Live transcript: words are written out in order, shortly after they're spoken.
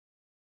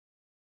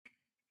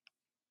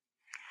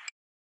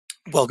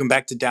Welcome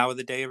back to Tao of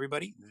the Day,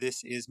 everybody.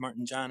 This is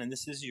Martin John, and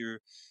this is your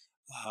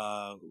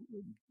uh,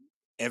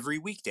 every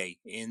weekday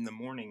in the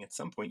morning at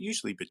some point,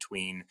 usually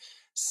between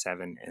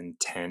 7 and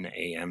 10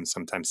 a.m.,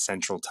 sometimes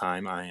Central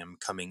Time. I am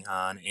coming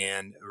on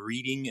and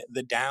reading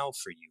the Tao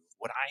for you.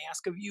 What I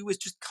ask of you is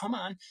just come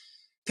on,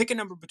 pick a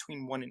number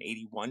between 1 and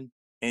 81,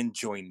 and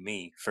join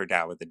me for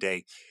Tao of the Day.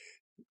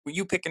 Will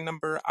you pick a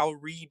number? I'll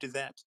read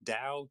that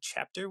Tao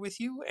chapter with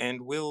you,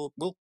 and we'll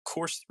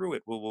course through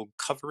it. We'll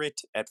cover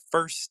it at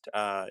first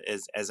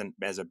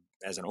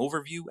as an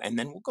overview, and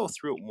then we'll go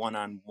through it one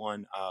on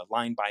one,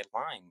 line by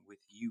line with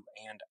you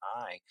and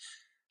I.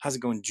 How's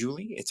it going,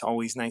 Julie? It's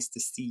always nice to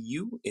see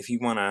you. If you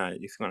wanna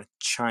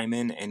chime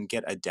in and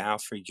get a Tao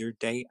for your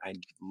day,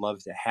 I'd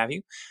love to have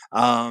you.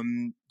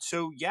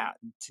 So yeah,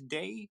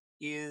 today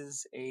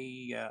is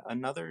a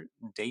another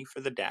day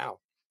for the Tao.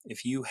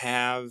 If you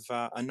have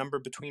a number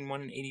between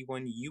 1 and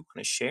 81 you want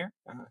to share,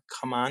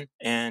 come on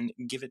and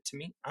give it to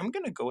me. I'm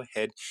going to go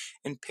ahead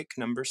and pick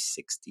number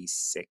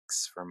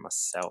 66 for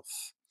myself.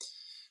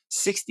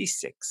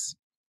 66.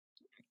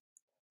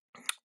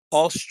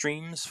 All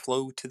streams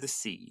flow to the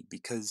sea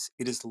because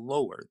it is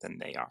lower than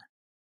they are.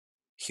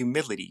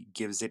 Humility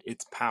gives it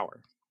its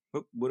power.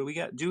 What do we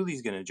got?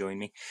 Julie's gonna join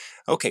me.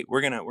 Okay,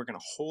 we're gonna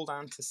hold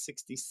on to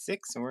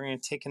 66, and we're gonna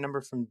take a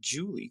number from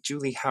Julie.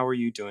 Julie, how are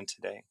you doing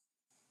today?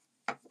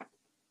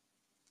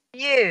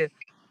 You.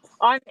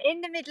 I'm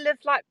in the middle of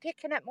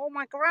picking up all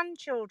my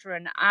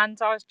grandchildren, and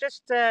I was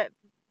just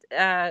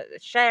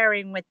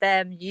sharing with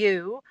them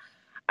you,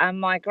 and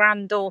my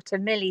granddaughter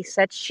Millie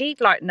said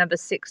she'd like number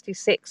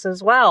 66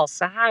 as well.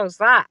 So how's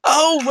that?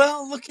 Oh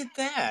well, look at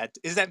that.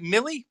 Is that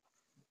Millie?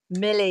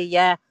 Millie,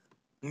 yeah.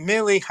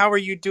 Millie, how are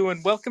you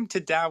doing? Welcome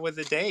to Tao of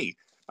the Day.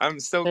 I'm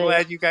so Yeah.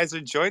 glad you guys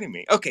are joining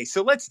me. Okay,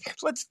 so let's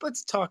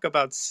talk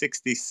about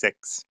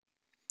 66.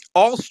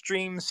 All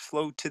streams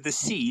flow to the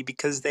sea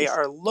because they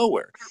are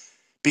lower,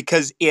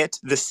 because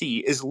the sea,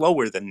 is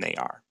lower than they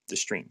are, the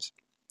streams.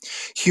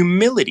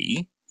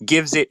 Humility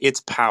gives it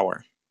its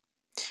power.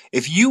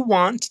 If you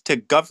want to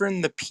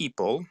govern the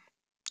people,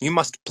 you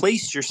must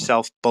place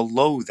yourself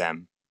below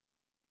them.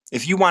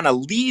 If you want to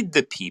lead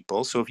the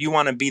people, so if you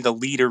want to be the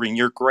leader in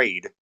your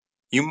grade,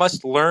 you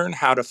must learn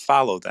how to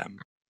follow them.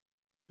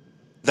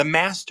 The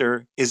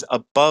master is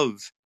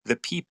above the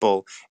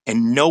people,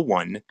 and no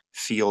one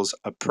feels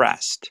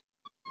oppressed.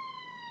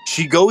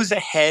 She goes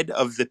ahead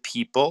of the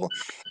people,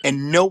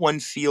 and no one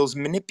feels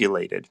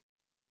manipulated.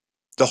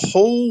 The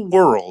whole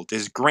world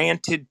is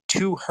granted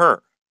to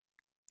her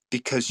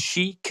because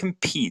she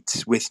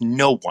competes with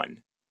no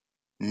one.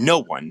 No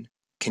one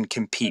can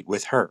compete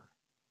with her.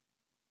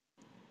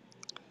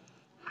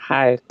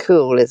 How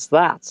cool is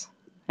that?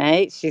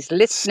 Hey, she's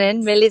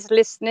listening. Millie's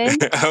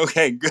listening.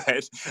 Okay,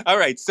 good. All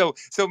right. So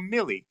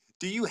Millie,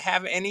 do you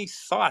have any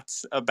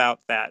thoughts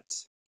about that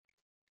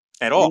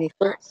at all? Any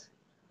thoughts?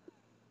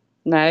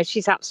 No,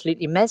 she's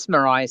absolutely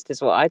mesmerized,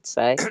 is what I'd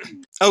say.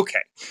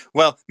 Okay.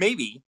 Well,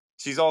 maybe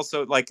she's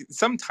also like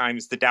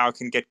sometimes the Tao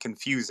can get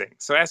confusing.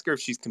 So ask her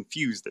if she's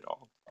confused at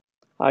all.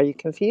 Are you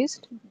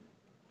confused?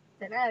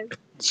 Hello.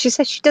 She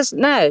says she doesn't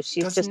know.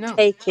 She's Doesn't just know.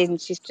 taking.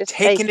 She's just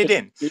Taking it taking.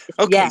 in.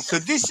 Okay, so Yes.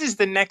 this is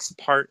the next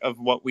part of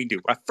what we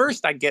do. At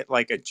first, I get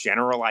like a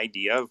general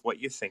idea of what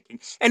you're thinking.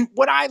 And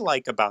what I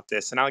like about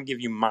this, and I'll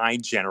give you my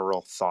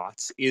general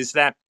thoughts, is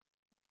that,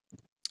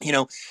 you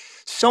know,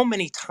 so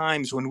many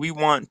times when we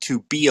want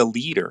to be a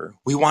leader,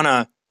 we want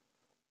to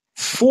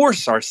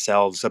force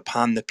ourselves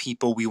upon the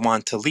people we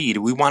want to lead.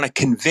 We want to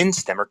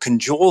convince them or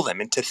cajole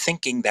them into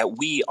thinking that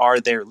we are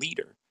their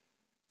leader.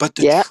 But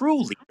Yeah.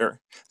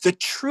 the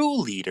true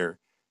leader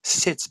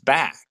sits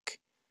back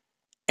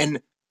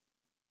and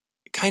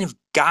kind of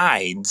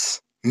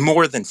guides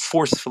more than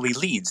forcefully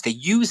leads. They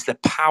use the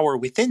power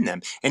within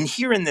them. And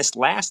here in this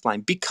last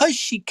line, because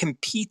she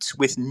competes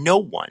with no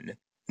one,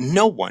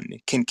 no one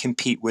can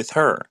compete with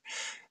her.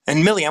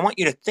 And Millie, I want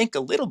you to think a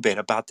little bit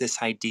about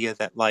this idea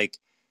that, like,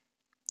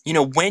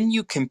 when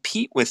you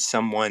compete with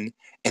someone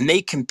and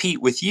they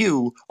compete with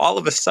you, all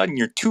of a sudden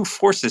you're two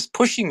forces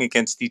pushing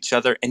against each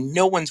other and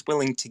no one's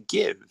willing to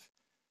give.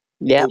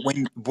 Yeah. But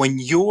when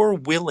you're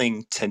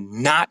willing to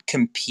not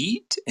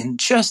compete and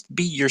just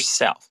be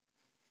yourself,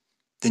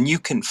 then you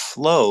can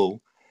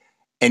flow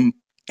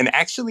and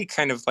actually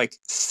kind of like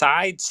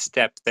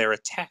sidestep their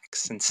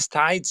attacks and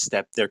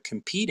sidestep their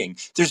competing.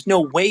 There's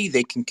no way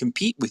they can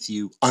compete with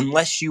you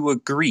unless you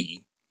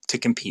agree to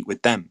compete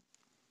with them.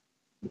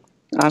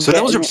 I'm So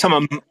those getting are it.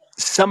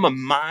 some of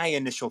my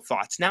initial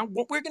thoughts. Now,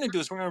 what we're going to do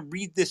is we're going to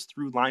read this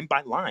through line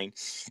by line,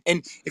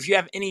 and if you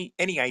have any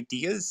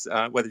ideas,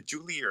 whether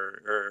Julie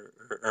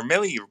or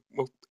Millie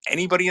or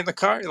anybody in the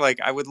car, like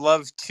I would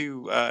love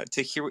to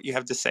hear what you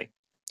have to say.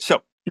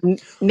 So,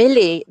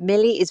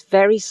 Millie is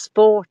very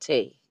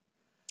sporty.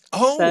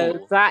 So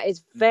oh, that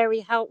is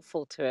very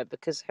helpful to her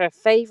because her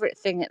favourite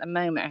thing at the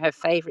moment, her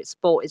favourite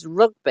sport is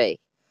rugby.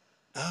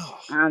 oh,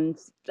 And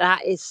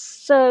that is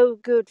so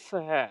good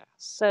for her.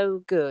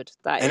 So good.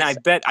 That and I is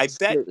bet, I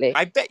bet, absolutely.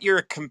 I bet you're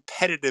a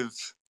competitive.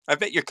 I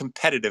bet you're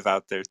competitive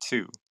out there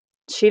too.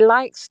 She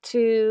likes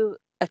to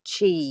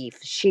achieve.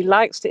 She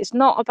likes to, it's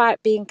not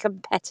about being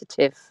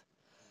competitive.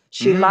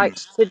 She Mm,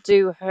 likes to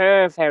do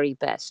her very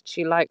best.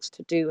 She likes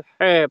to do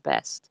her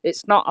best.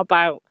 It's not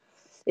about,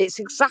 it's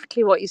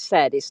exactly what you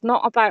said. It's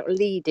not about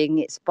leading,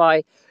 it's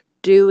by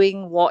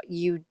doing what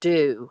you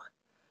do.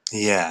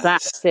 yes.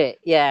 That's it.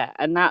 Yeah.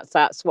 And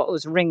that's what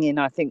was ringing,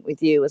 I think,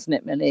 with you, wasn't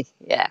it, Millie?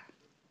 Yeah.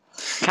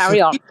 So,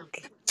 Carry on.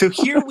 so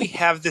here we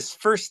have this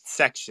first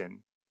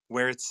section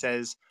where it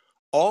says,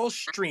 all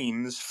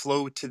streams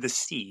flow to the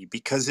sea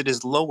because it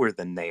is lower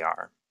than they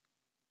are.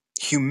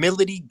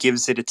 Humility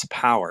gives it its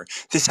power.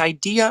 This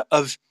idea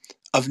of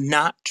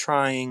not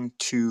trying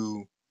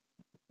to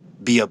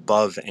be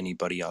above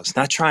anybody else,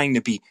 not trying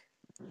to be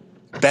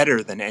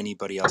better than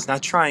anybody else,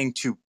 not trying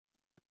to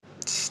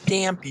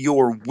stamp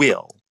your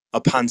will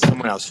upon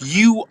someone else.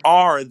 You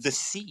are the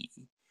sea,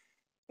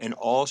 and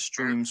all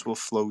streams will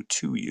flow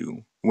to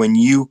you when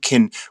you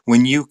can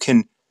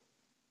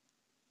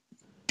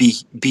be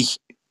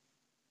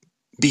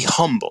be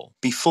humble,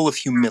 be full of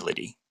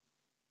humility.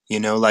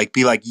 Like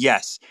be like,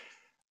 yes,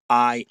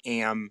 I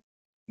am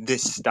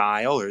this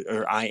style,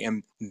 or I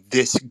am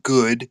this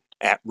good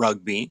at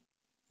rugby,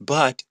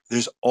 but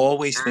there's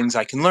always things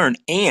I can learn.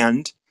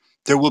 And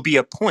there will be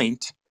a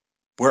point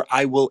where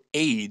I will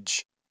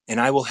age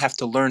and I will have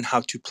to learn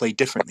how to play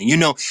differently.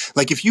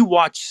 Like if you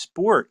watch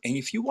sport and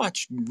if you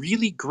watch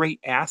really great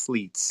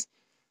athletes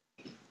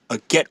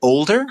get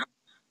older,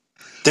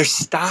 their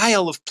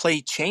style of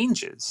play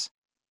changes.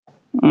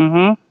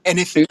 Mm-hmm. And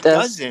if It it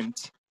does.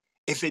 doesn't,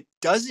 if it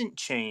doesn't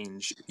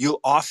change,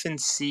 you'll often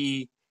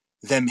see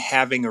them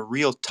having a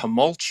real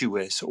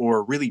tumultuous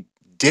or really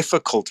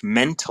difficult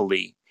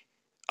mentally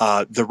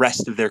the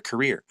rest of their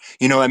career.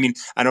 I mean,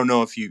 I don't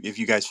know if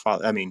you guys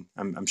follow. I mean,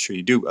 I'm sure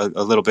you do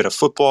a little bit of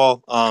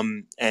football.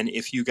 And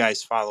if you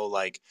guys follow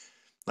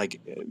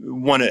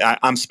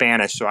I'm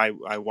Spanish, so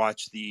I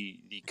watched the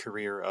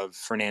career of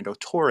Fernando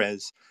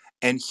Torres,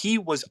 and he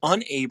was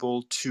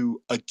unable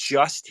to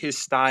adjust his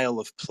style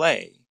of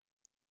play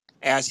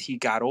as he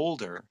got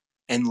older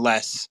and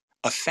less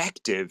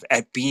effective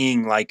at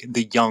being like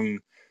the young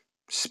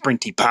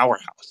sprinty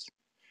powerhouse.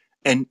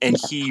 And Yeah.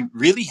 he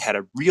really had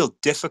a real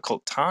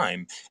difficult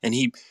time, and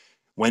he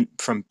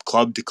went from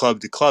club to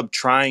club to club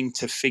trying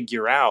to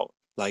figure out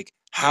like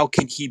how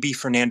can he be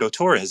Fernando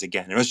Torres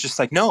again. And it was just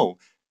like, no,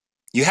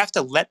 you have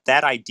to let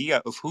that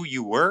idea of who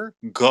you were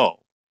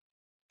go.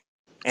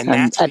 And And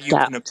that's how you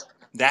can adapt.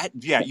 that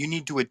yeah, Yeah. you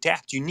need to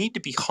adapt. You need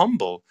to be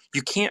humble.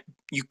 You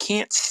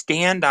can't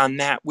stand on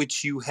that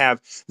which you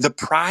have. The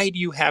pride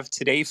you have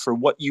today for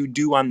what you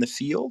do on the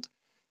field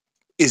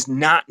is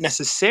not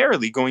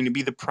necessarily going to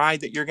be the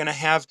pride that you're going to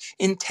have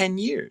in 10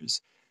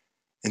 years.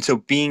 And so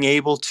being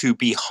able to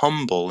be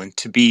humble and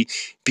to be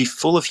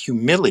full of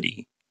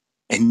humility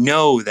and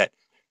know that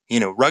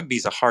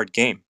rugby's a hard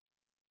game,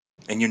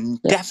 and you're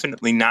Yeah.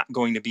 definitely not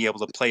going to be able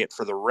to play it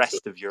for the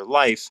rest of your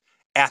life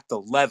at the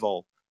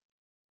level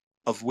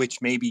of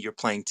which maybe you're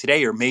playing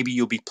today, or maybe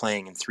you'll be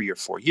playing in 3 or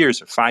 4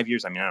 years or 5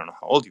 years. I mean, I don't know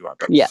how old you are,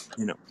 but Yeah.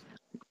 you know,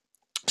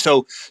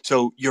 so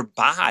your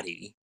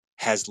body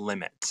has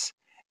limits,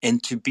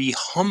 and to be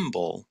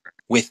humble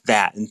with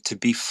that and to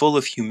be full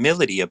of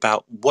humility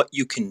about what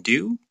you can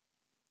do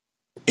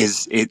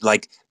is it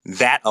like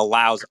that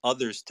allows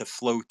others to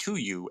flow to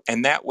you,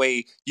 and that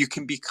way you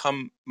can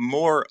become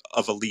more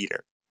of a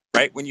leader.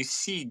 Right, when you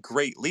see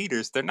great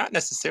leaders, they're not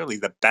necessarily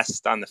the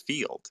best on the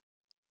field,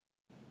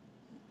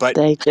 but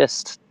They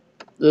just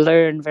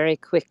learn very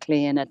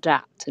quickly and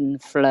adapt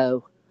and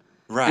flow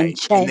and right,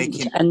 and they change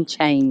can and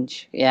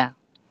change. Yeah.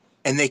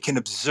 and they can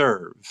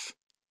observe.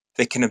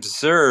 They can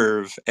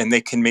observe, and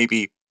they can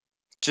maybe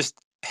just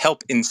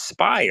help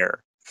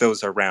inspire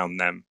those around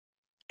them.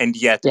 And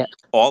yet Yeah.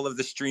 all of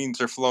the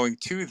streams are flowing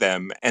to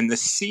them, and the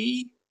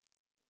sea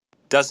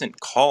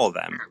doesn't call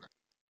them.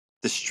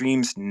 The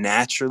streams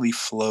naturally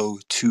flow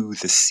to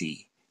the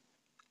sea.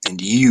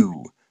 And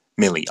you,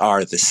 Millie,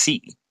 are the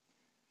sea.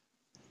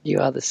 You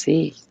are the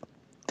sea.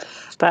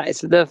 That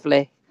is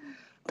lovely.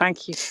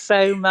 Thank you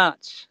so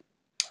much.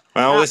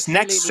 Well, this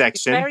next Absolutely.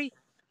 section.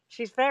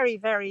 She's very,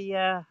 very,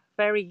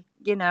 very,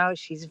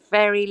 she's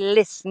very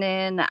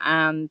listening,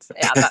 and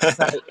yeah, that's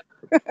great.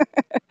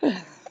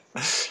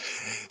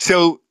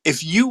 So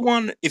if you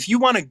want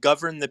to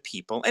govern the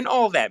people, and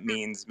all that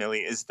means,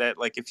 Millie, is that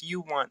like if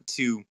you want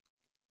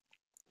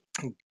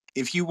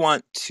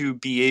to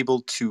be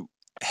able to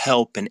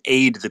help and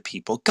aid the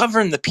people,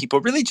 govern the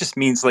people really just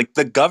means like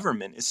the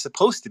government is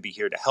supposed to be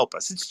here to help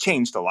us. It's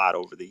changed a lot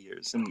over the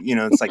years, and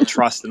it's like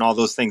trust and all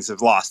those things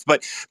have lost.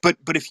 But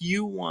if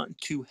you want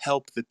to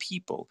help the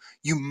people,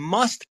 you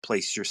must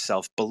place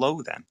yourself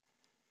below them.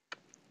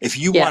 If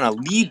you Yeah. want to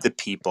lead the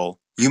people,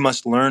 you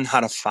must learn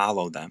how to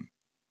follow them.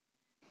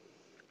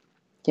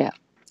 Yeah.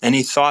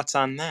 Any thoughts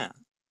on that?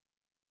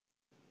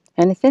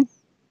 Anything?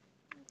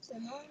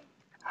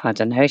 I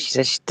don't know. She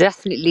says she's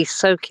definitely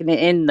soaking it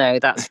in, though.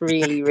 That's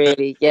really,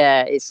 really,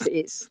 yeah.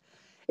 It's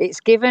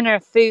given her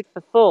food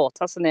for thought,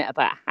 hasn't it,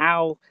 about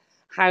how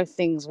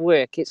things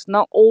work. It's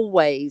not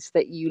always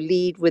that you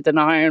lead with an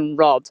iron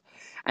rod,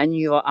 and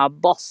you are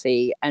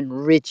bossy and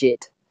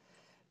rigid.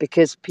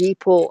 because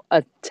people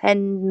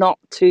tend not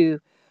to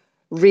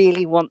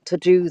really want to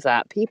do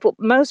that.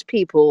 Most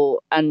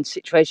people and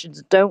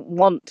situations don't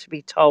want to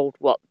be told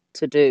what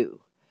to do.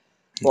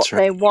 What That's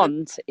right. they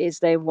want is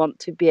they want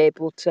to be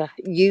able to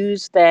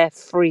use their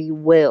free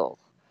will.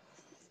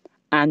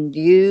 And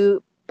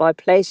you, by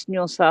placing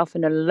yourself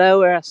in a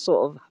lower,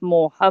 sort of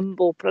more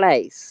humble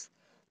place,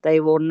 they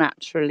will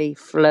naturally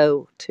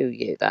flow to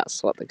you.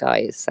 That's what the guy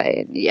is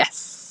saying.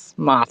 Yes,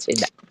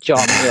 Martin,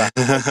 John, you are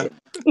Martin.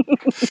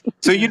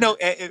 So,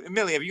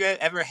 Millie, have you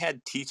ever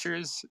had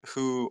teachers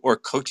or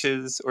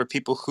coaches or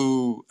people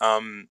who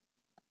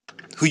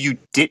you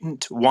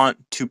didn't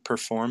want to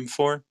perform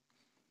for?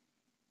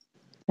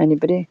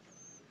 Anybody?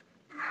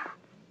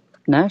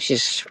 No,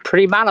 she's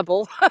pretty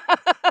malleable.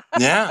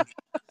 Yeah.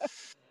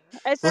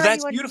 Is Well, there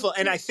that's anyone whose beautiful.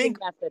 And I teaching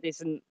think method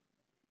isn't,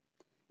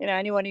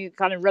 anyone who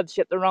kind of rubs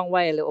you up the wrong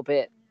way a little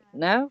bit?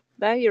 No,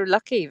 no, you're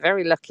lucky,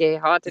 very lucky.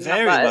 I didn't have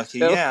very that at lucky.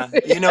 school. Yeah.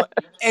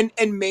 And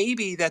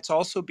maybe that's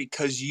also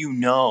because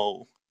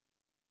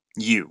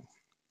you.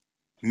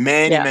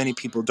 Many, Yeah, many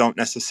people don't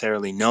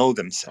necessarily know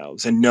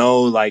themselves and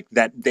know like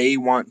that they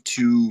want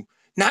to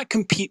not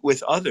compete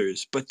with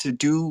others, but to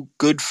do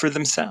good for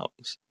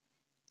themselves,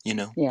 you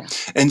know? yeah,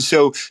 And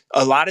so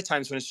a lot of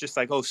times when it's just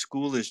like, oh,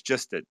 school is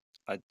just a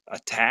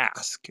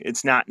task,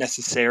 it's not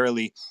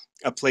necessarily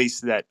a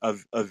place that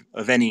of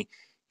any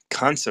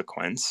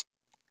consequence.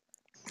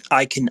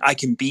 I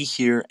can be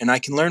here and I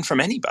can learn from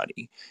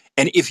anybody.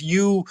 And if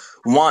you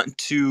want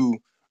to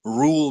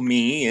rule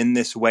me in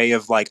this way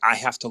of like I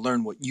have to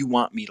learn what you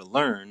want me to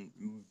learn,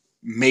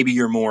 maybe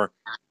you're more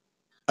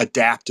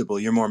adaptable,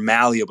 you're more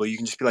malleable. You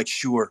can just be like,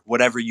 sure,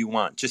 whatever you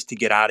want, just to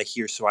get out of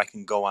here so I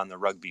can go on the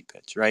rugby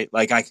pitch, right?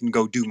 Like I can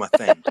go do my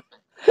thing,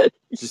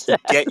 just to yeah,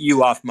 get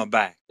you off my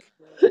back.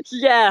 I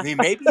yeah, mean,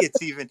 maybe if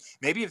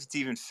it's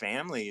even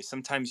family.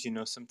 Sometimes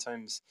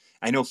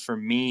I know for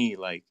me,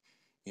 like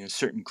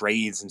certain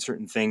grades and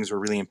certain things were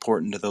really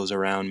important to those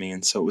around me,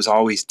 and so it was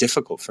always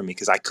difficult for me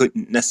because I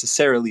couldn't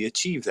necessarily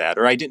achieve that,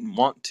 or I didn't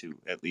want to,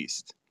 at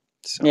least.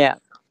 So, yeah.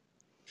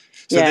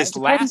 so Yeah, it this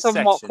depends last on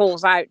what section,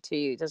 calls out to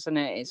you, doesn't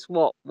it? It's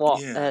what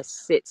yeah.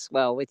 sits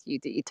well with you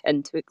that you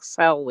tend to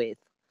excel with.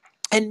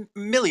 And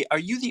Millie, are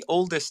you the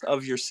oldest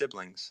of your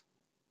siblings?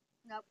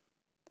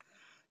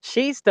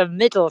 She's the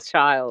middle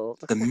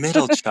child. The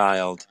middle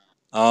child.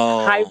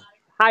 How Oh,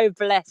 how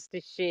blessed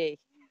is she?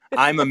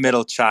 I'm a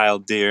middle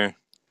child, dear.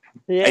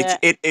 It's Yeah.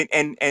 it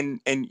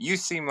and you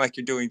seem like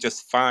you're doing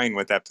just fine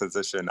with that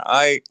position.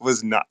 I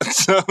was not.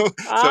 So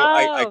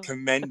I Oh,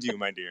 commend you,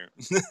 my dear.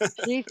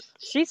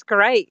 she's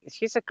great.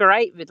 She's a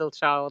great middle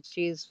child.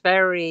 She's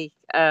very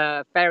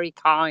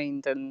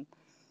kind, and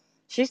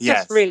she's just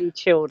Yes. really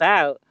chilled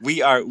out.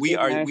 We are we You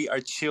are know. we are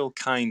chill,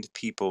 kind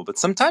people, but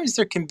sometimes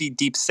there can be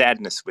deep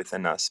sadness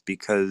within us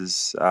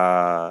because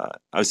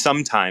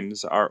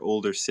sometimes our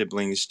older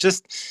siblings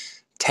just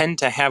tend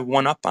to have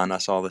one up on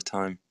us all the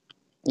time.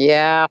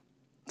 Yeah.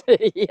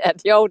 Yeah,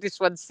 the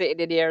oldest one's sitting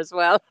in here as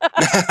well.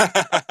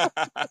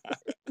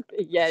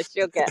 Yeah,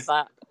 she'll get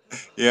that.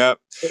 Yep.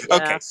 But Okay,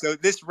 yeah. so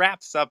this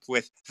wraps up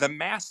with the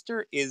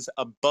master is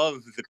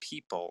above the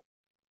people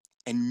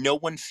and no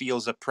one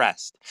feels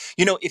oppressed.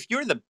 If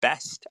you're the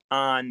best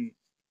on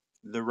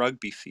the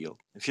rugby field,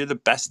 if you're the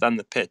best on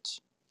the pitch,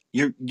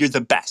 you're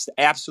the best,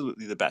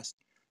 absolutely the best.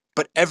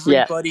 But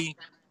Yeah.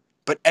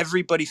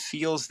 everybody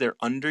feels they're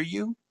under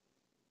you,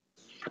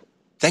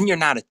 then you're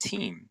not a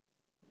team.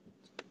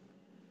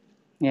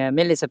 Yeah,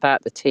 Millie's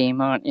about the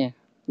team, aren't you?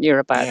 You're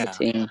about the Yeah.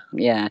 team.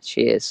 Yeah,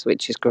 she is,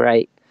 which is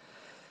great.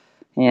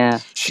 Yeah.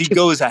 She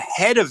goes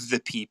ahead of the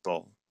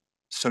people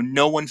so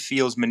no one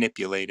feels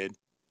manipulated.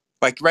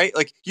 Like, right?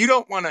 Like you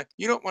don't want to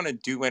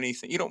do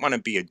anything. You don't want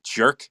to be a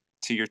jerk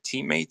to your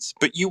teammates,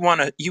 but you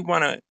want to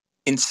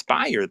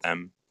inspire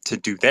them to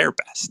do their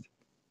best.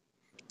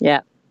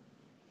 Yeah.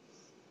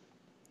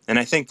 And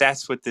I think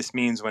that's what this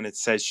means when it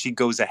says she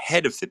goes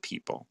ahead of the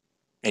people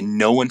and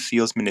no one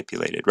feels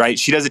manipulated, right?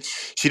 She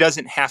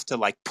doesn't have to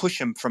like push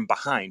him from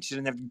behind. She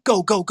doesn't have to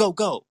go, go, go,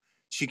 go.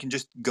 She can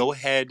just go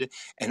ahead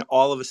and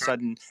all of a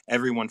sudden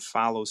everyone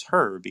follows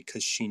her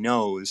because she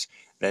knows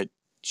that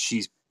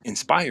she's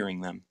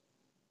inspiring them.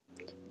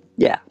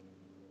 Yeah.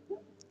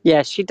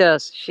 Yeah, she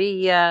does.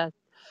 She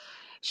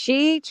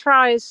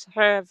tries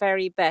her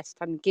very best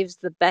and gives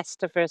the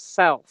best of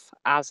herself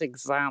as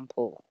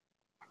example.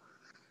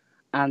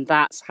 And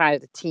that's how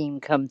the team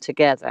come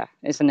together,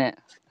 isn't it?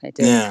 They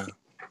do. Yeah.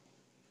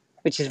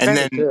 Which is And very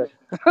then good.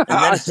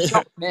 and then It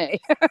shocked me.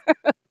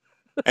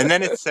 and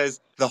then it says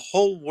the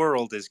whole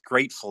world is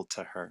grateful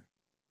to her.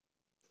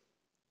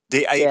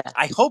 I, Yeah.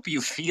 I hope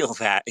you feel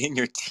that in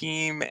your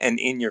team and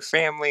in your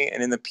family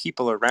and in the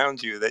people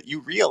around you, that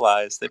you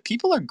realize that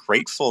people are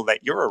grateful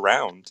that you're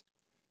around.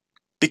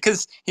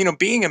 Because,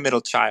 being a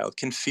middle child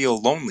can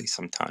feel lonely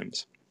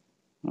sometimes.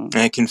 Mm.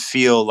 And it can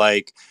feel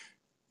like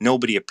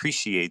nobody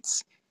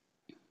appreciates,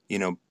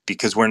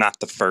 because we're not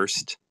the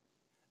first.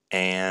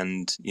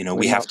 And, We're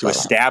we have not to the last.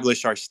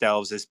 establish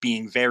ourselves as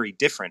being very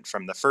different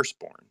from the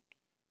firstborn.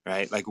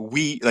 Right? Like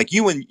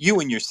you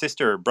and your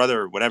sister or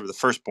brother or whatever, the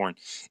firstborn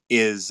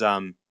is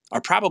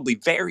are probably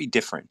very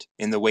different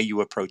in the way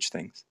you approach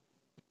things.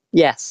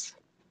 Yes.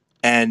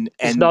 And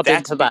He's and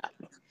nodding to that.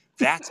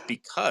 that's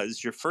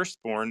because your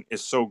firstborn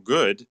is so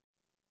good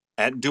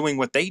at doing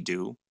what they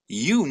do.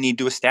 You need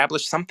to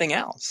establish something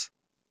else.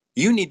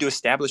 You need to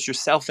establish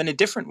yourself in a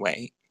different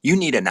way. You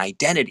need an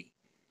identity.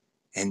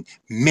 And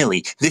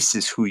Millie, this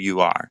is who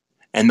you are.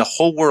 And the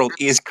whole world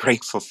is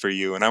grateful for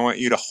you. And I want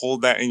you to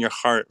hold that in your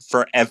heart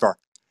forever,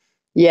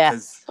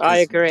 Yes,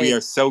 I because we agree.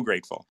 are so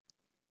grateful.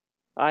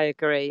 I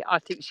agree. I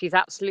think she's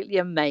absolutely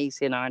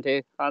amazing. I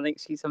do. I think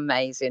she's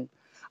amazing.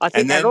 I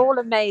think And they're then, all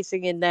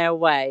amazing in their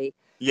way,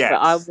 but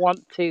I yes.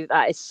 want to.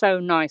 That is so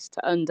nice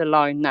to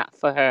underline that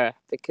for her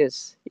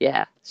because,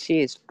 yeah,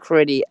 she is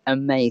pretty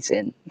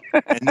amazing.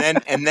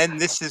 And then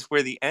this is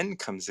where the end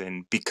comes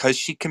in, because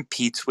she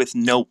competes with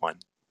no one.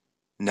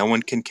 No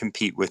one can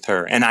compete with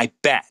her. And I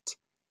bet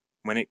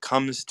when it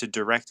comes to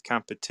direct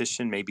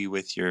competition, maybe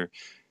with your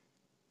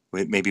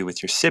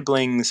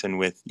siblings and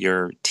with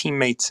your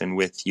teammates and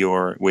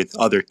with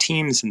other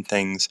teams and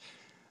things,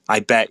 I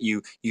bet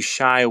you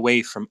shy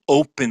away from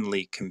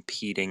openly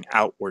competing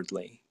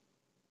outwardly.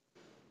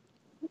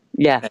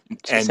 Yeah, And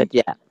she said, and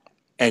yeah,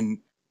 and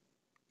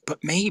but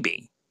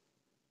maybe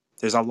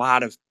there's a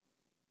lot of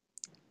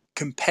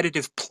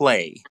competitive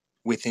play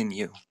within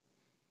you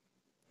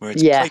where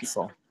it's yeah,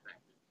 playful.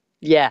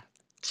 yeah.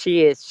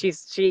 She is.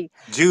 She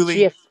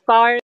Julie,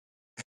 aspires.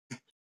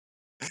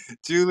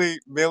 Julie,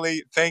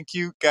 Millie, thank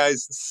you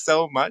guys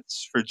so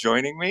much for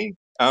joining me.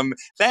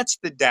 That's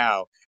the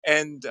Tao.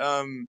 And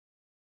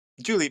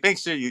Julie, make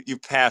sure you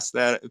pass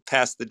the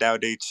Tao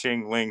Te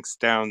Ching links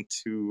down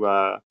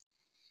to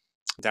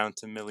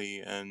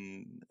Millie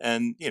and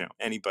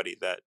anybody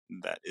that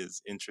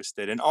is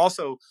interested. And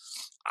also,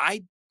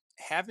 I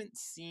haven't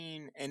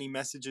seen any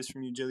messages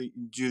from you,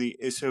 Julie.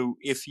 So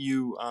if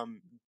you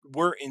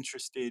were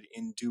interested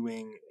in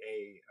doing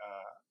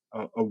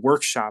a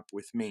workshop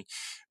with me,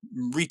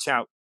 reach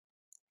out.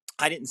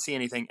 I didn't see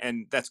anything,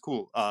 and that's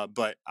cool.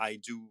 But I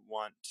do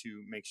want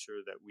to make sure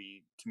that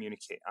we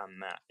communicate on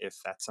that if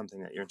that's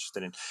something that you're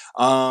interested in.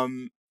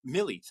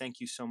 Millie, thank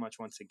you so much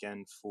once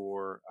again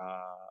for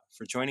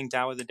joining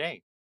Tao of the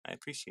Day. I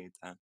appreciate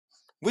that.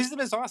 Wisdom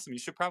is awesome. You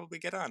should probably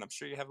get on. I'm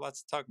sure you have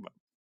lots to talk about.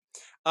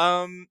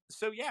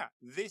 So yeah,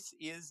 this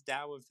is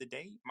Tao of the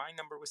Day. My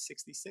number was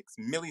 66.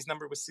 Millie's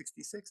number was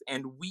 66,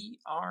 and we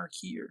are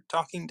here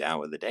talking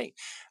Tao of the Day.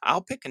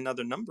 I'll pick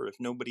another number if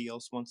nobody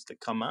else wants to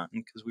come on,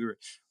 because we were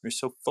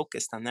so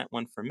focused on that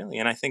one for Millie,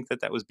 and I think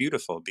that was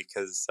beautiful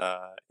because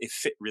it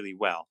fit really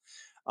well.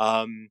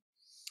 Um,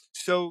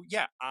 so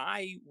yeah,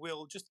 I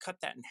will just cut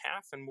that in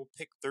half, and we'll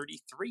pick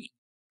 33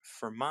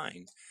 for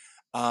mine.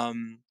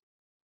 Um,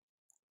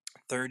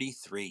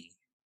 33.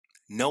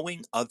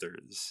 Knowing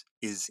others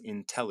is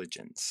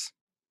intelligence.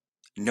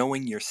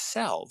 Knowing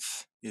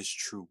yourself is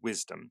true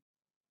wisdom.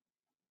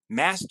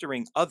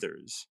 Mastering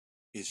others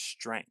is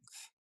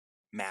strength.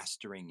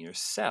 Mastering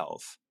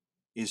yourself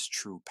is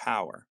true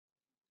power.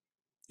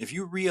 If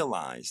you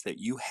realize that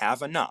you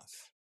have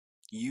enough,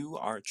 you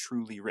are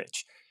truly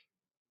rich.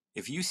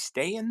 If you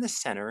stay in the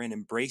center and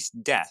embrace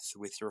death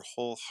with your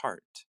whole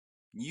heart,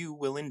 you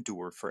will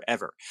endure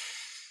forever.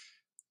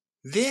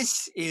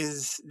 This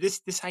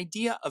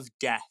idea of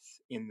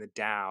death in the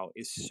Tao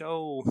is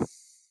so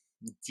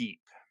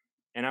deep.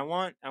 And I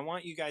want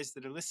you guys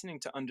that are listening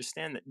to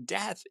understand that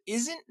death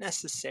isn't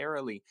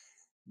necessarily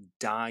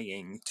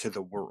dying to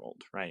the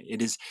world, right?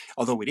 It is,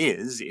 although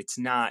it's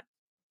not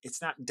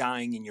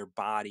dying in your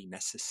body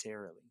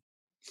necessarily.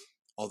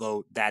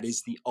 Although that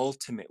is the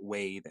ultimate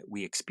way that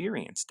we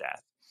experience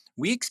death.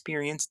 We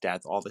experience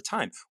death all the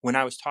time. When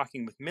I was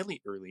talking with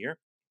Millie earlier,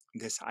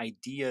 this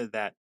idea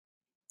that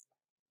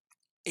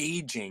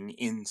aging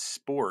in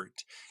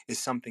sport is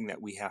something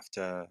that we have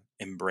to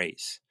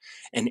embrace.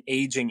 And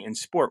aging in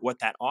sport, what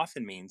that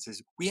often means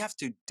is we have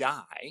to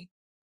die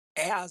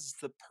as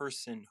the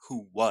person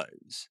who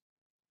was.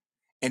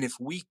 And if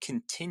we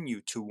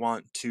continue to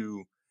want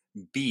to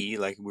be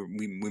like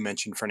we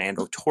mentioned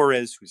Fernando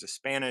Torres, who's a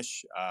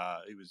Spanish,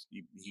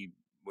 he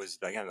was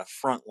like on the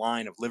front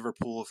line of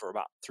Liverpool for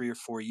about 3 or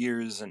 4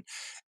 years,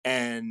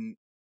 and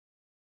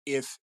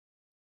if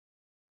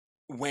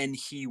when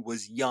he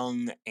was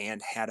young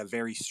and had a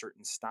very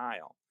certain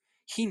style,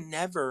 he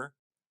never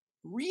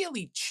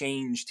really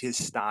changed his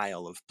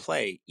style of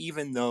play,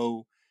 even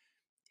though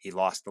he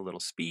lost a little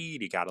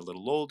speed, he got a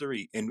little older.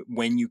 And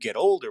when you get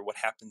older, what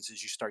happens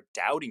is you start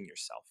doubting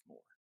yourself more.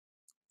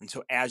 And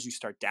so as you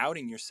start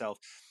doubting yourself,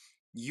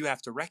 you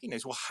have to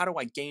recognize, well, how do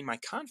I gain my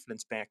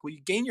confidence back? Well,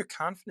 you gain your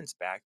confidence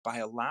back by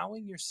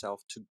allowing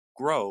yourself to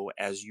grow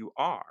as you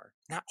are,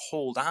 not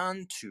hold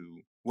on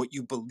to what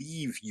you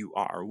believe you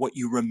are, what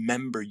you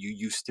remember you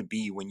used to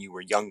be when you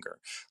were younger.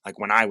 Like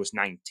when I was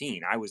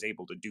 19, I was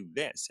able to do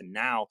this. And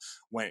now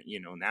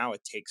now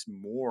it takes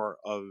more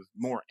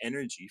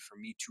energy for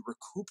me to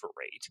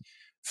recuperate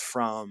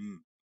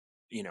from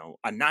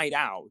a night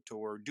out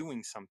or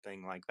doing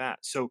something like that.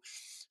 So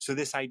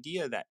this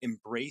idea that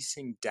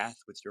embracing death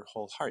with your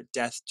whole heart,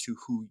 death to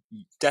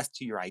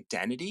your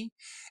identity,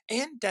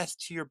 and death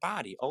to your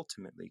body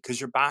ultimately, because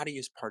your body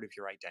is part of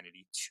your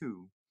identity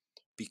too,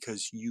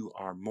 because you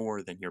are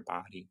more than your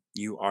body.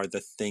 You are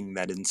the thing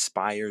that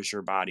inspires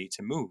your body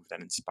to move, that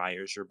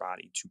inspires your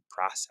body to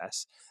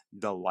process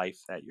the life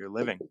that you're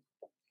living.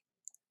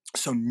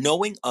 So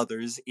knowing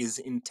others is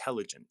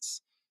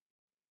intelligence.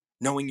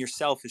 Knowing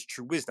yourself is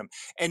true wisdom.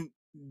 And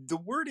the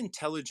word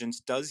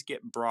intelligence does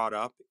get brought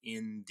up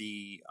in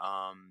the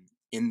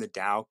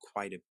Tao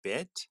quite a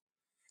bit.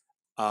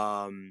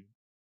 Um,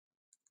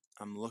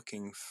 I'm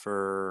looking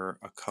for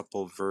a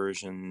couple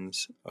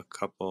versions, a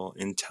couple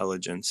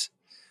intelligence.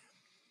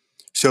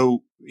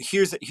 So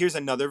here's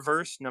another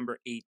verse, number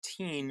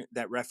 18,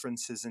 that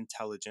references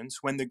intelligence.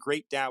 When the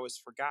great Tao is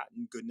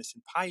forgotten, goodness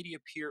and piety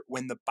appear.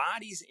 When the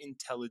body's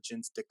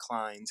intelligence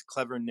declines,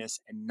 cleverness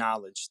and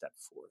knowledge step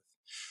forth.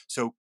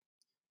 So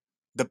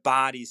the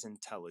body's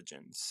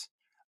intelligence.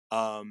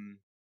 Um,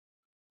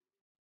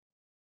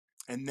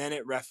 and then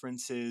it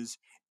references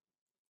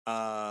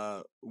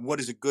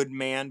what is a good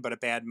man but a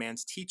bad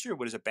man's teacher?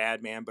 What is a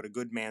bad man but a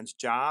good man's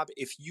job?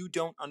 If you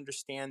don't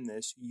understand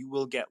this, you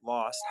will get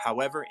lost,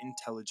 however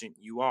intelligent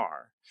you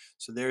are.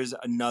 So there's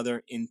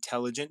another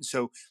intelligence.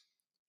 So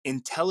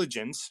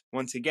intelligence,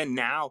 once again,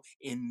 now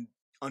in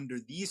under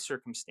these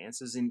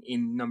circumstances,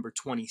 in number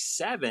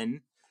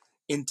 27,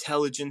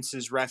 intelligence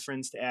is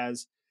referenced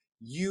as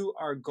you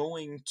are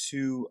going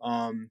to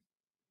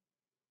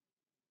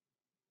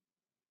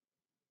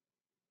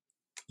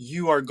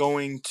you are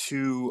going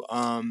to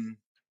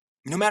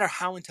no matter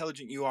how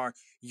intelligent you are,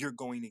 you're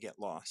going to get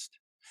lost.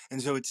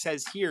 And so it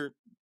says here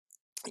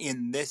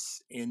in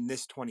this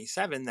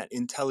 27 that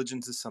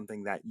intelligence is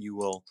something that you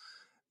will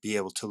be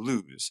able to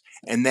lose.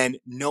 And then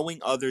knowing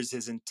others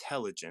is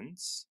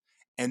intelligence.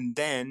 And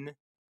then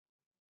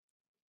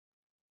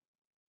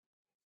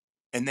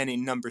And then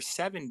in number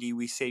 70,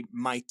 we say,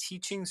 my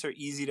teachings are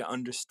easy to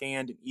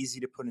understand and easy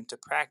to put into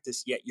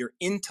practice, yet your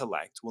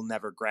intellect will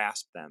never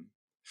grasp them.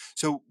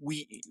 So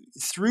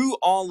through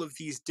all of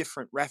these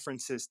different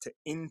references to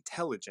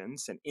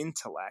intelligence and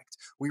intellect,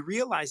 we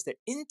realize that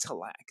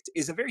intellect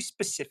is a very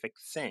specific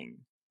thing,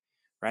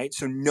 right?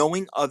 So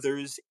knowing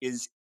others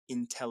is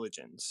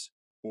intelligence,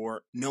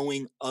 or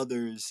knowing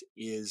others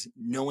is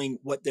knowing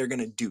what they're going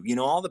to do.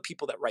 All the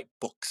people that write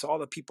books, all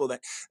the people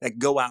that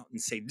go out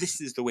and say this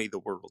is the way the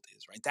world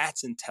is, right?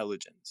 That's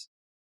intelligence.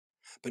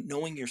 But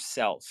knowing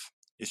yourself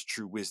is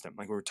true wisdom.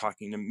 Like we were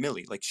talking to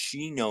Millie, like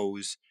she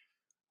knows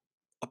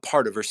a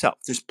part of herself.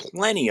 There's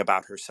plenty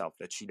about herself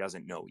that she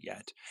doesn't know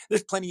yet.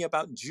 There's plenty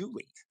about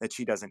Julie that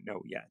she doesn't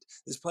know yet.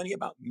 There's plenty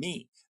about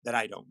me that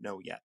I don't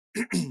know yet.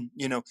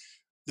 you know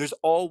there's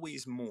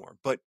always more.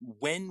 But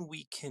when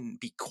we can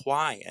be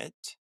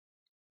quiet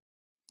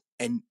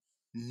and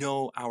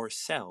know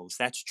ourselves,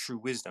 that's true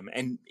wisdom.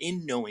 And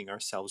in knowing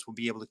ourselves, we'll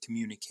be able to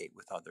communicate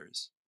with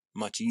others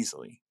much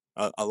easily,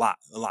 a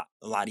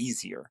lot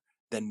easier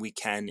than we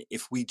can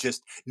if we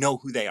just know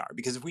who they are.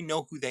 Because if we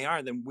know who they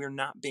are, then we're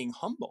not being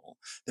humble.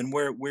 Then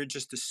we're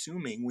just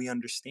assuming we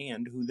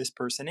understand who this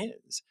person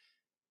is.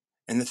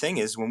 And the thing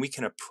is, when we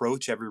can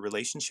approach every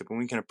relationship, when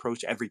we can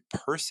approach every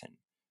person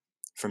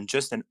from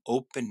just an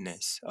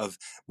openness of,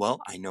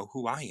 well, I know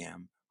who I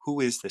am.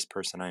 Who is this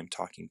person I am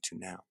talking to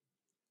now?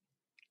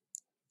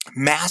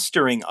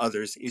 Mastering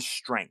others is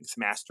strength.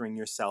 Mastering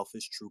yourself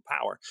is true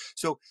power.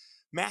 So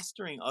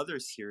mastering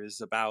others here is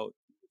about,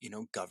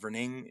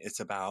 governing. It's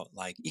about,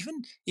 like,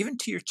 even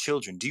to your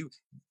children. Do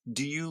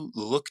you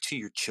look to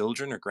your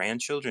children or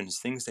grandchildren as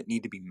things that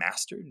need to be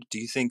mastered? Do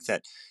you think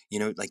that,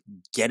 like,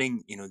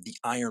 getting, the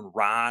iron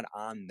rod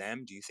on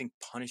them? Do you think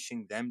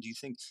punishing them? Do you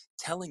think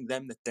telling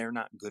them that they're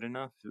not good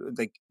enough?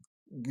 Like,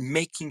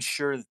 making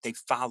sure that they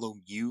follow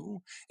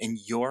you and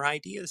your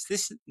ideas.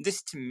 This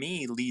to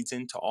me leads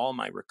into all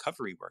my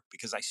recovery work,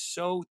 because I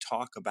so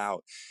talk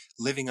about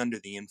living under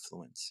the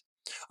influence.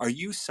 Are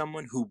you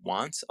someone who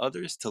wants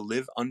others to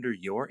live under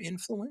your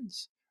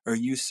influence? Or are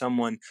you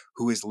someone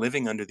who is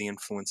living under the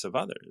influence of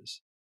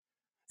others?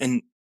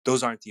 And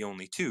those aren't the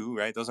only two,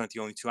 right? Those aren't the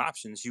only two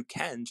options. You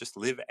can just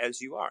live as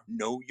you are,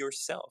 know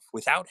yourself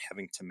without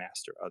having to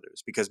master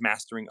others, because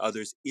mastering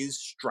others is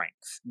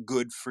strength.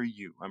 Good for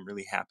you. I'm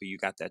really happy you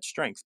got that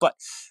strength. But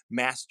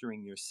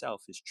mastering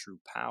yourself is true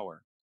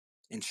power.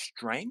 And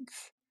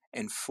strength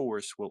and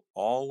force will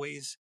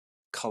always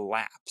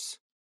collapse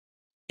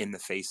in the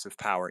face of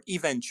power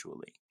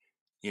eventually.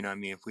 I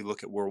mean, if we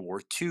look at World War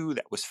II,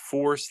 that was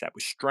force, that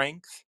was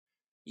strength.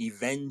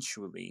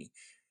 Eventually,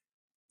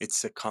 it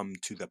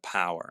succumbed to the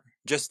power.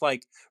 Just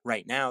like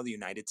right now, the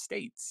United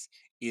States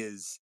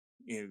is,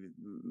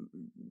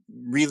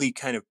 really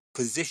kind of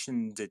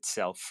positioned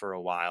itself for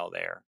a while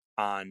there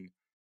on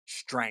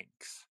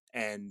strength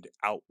and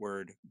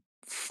outward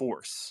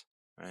force,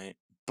 right?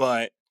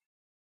 But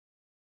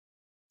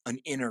an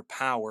inner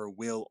power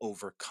will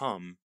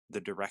overcome the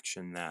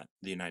direction that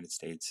the United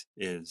States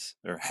is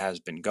or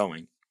has been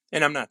going.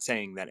 And I'm not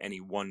saying that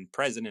any one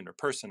president or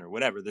person or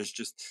whatever. There's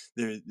just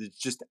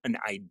an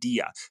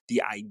idea,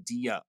 the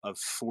idea of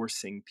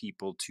forcing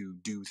people to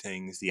do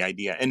things, the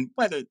idea, and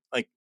whether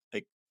like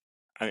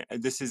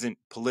this isn't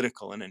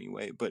political in any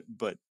way, but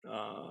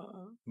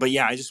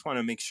yeah, I just want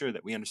to make sure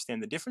that we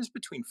understand the difference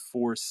between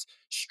force,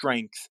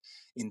 strength,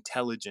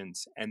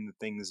 intelligence, and the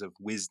things of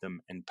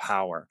wisdom and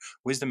power.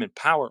 Wisdom and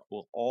power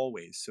will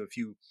always. So if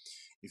you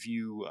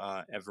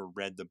ever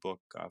read the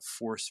book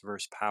Force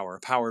versus Power,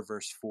 Power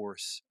versus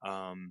Force,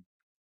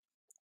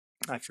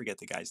 I forget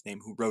the guy's name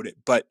who wrote it,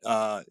 but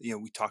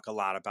we talk a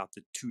lot about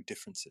the two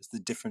differences, the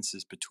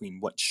differences between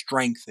what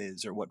strength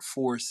is or what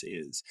force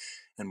is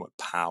and what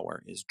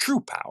power is.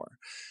 True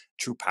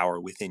power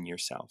within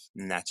yourself,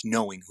 and that's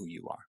knowing who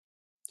you are.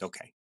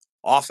 Okay.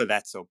 Off of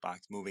that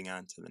soapbox, moving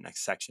on to the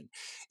next section.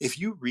 If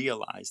you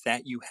realize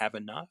that you have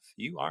enough,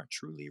 you are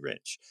truly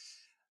rich.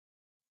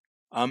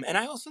 And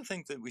I also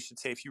think that we should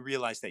say, if you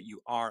realize that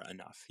you are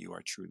enough, you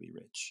are truly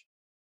rich.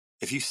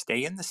 If you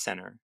stay in the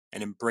center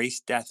and embrace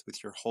death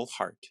with your whole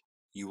heart,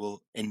 you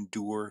will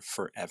endure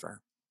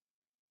forever.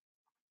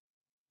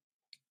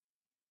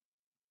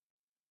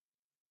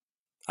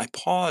 I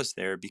pause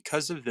there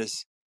because of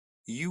this.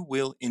 You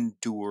will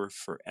endure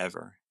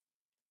forever.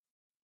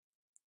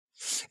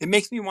 It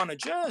makes me want to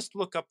just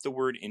look up the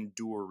word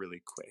endure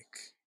really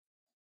quick.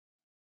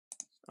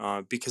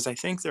 Because I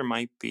think there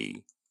might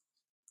be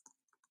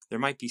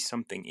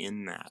something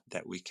in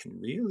that we can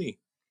really,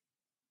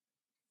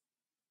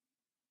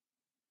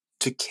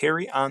 to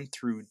carry on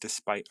through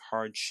despite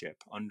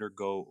hardship,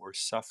 undergo or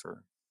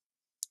suffer,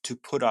 to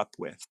put up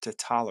with, to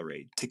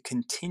tolerate, to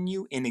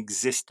continue in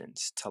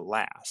existence, to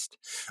last.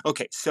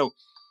 Okay, so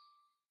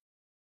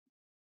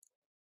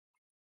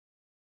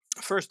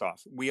first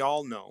off, we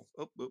all know.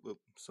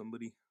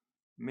 Somebody,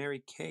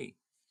 Mary Kay.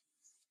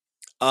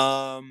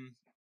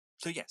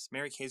 So yes,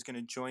 Mary Kay is going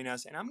to join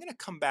us, and I'm going to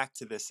come back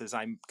to this as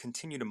I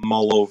continue to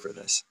mull over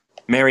this.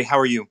 Mary, how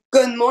are you?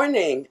 Good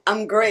morning.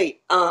 I'm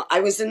great.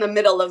 I was in the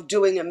middle of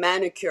doing a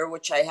manicure,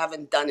 which I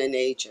haven't done in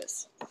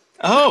ages.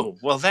 Oh,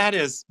 well, that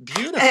is And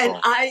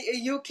beautiful.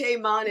 you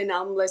came on, and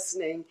I'm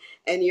listening,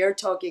 and you're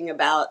talking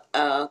about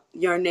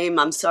your name.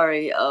 I'm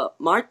sorry,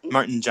 Martin.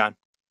 Martin John.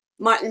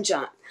 Martin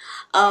John.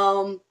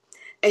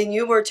 And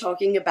you were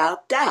talking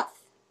about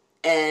death,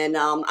 and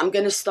I'm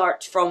going to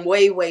start from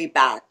way, way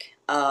back.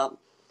 I'm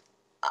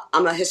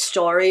a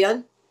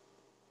historian.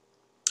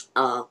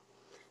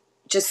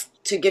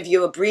 Just to give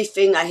you a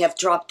briefing, I have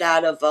dropped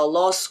out of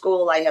law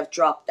school. I have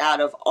dropped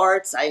out of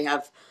arts. I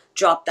have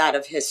dropped out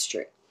of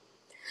history,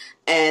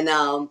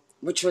 and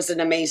which was an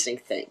amazing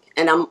thing.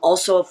 And I'm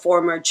also a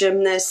former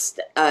gymnast,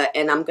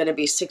 and I'm going to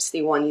be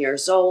 61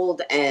 years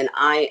old, and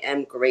I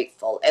am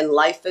grateful. And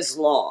life is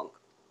long.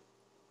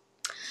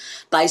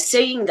 By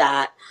saying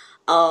that,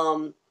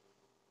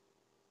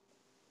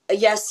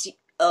 yes,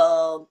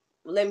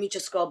 let me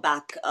just go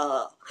back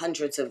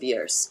hundreds of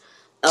years.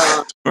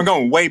 We're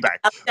going way back.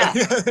 Yeah,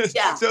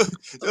 yeah, so,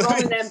 the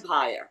Roman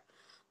Empire.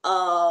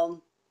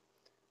 Um,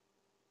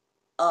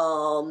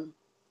 um,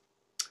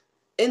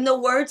 in the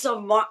words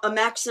of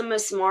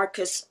Maximus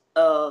Marcus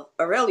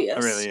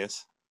Aurelius,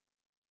 Aurelius.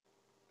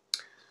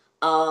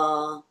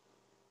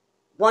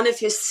 one of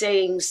his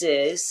sayings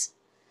is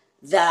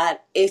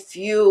that if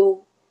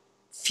you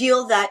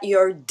feel that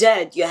you're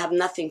dead, you have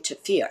nothing to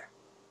fear.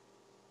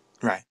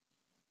 Right.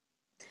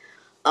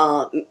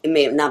 It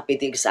may not be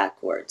the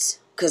exact words,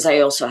 because I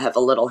also have a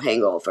little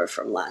hangover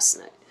from last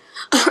night.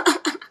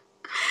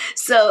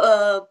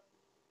 So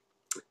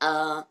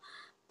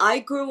I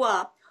grew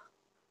up,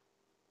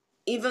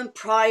 even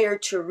prior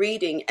to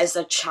reading as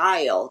a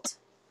child,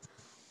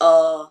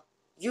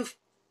 you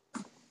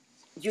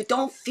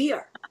don't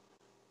fear.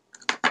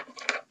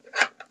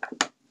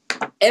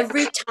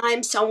 Every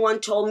time someone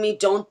told me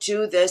don't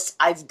do this,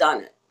 I've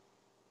done it.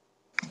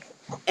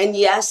 And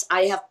yes,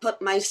 I have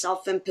put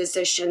myself in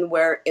position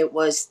where it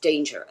was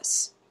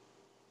dangerous.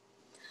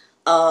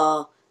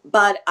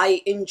 But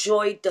I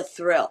enjoyed the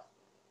thrill.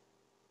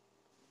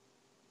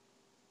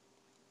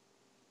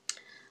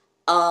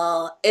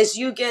 As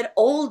you get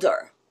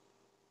older,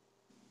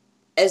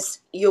 as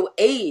you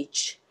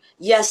age,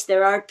 yes,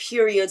 there are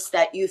periods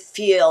that you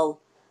feel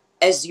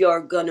as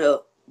you're gonna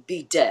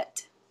be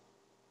dead,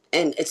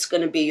 and it's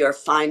gonna be your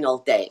final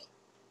day.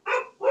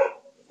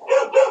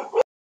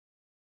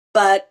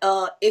 But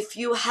if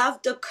you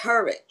have the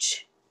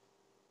courage,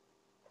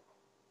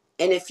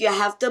 and if you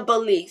have the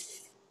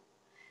belief,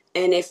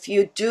 and if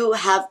you do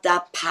have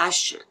that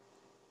passion,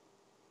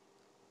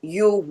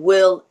 you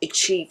will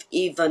achieve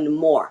even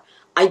more.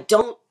 I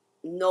don't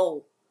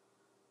know.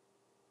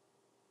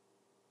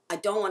 I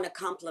don't want to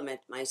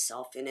compliment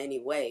myself in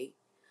any way.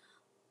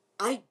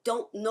 I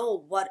don't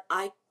know what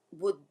I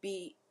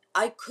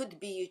could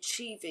be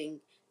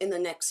achieving in the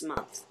next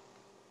month.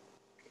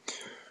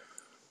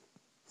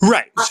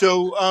 Right.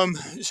 So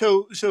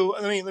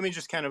let me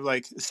just kind of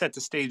like set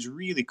the stage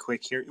really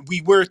quick here.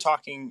 We were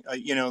talking,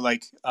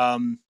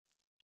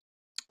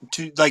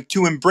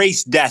 to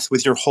embrace death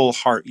with your whole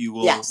heart, you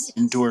will Yes.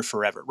 endure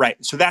forever. Right.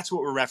 So that's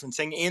what we're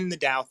referencing in the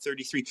Tao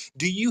 33.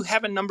 Do you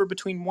have a number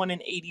between 1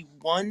 and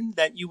 81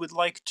 that you would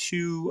like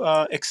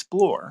to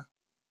explore?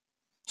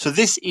 So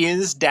this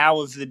is Tao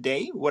of the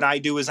Day. What I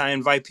do is I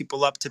invite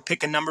people up to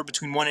pick a number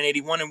between 1 and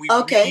 81, and we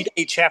Okay. read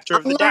a chapter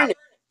of I'm the Tao. learning.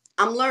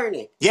 I'm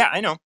learning. Yeah,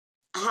 I know.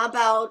 How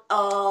about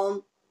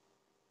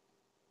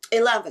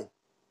 11?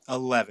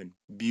 11.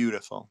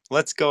 Beautiful.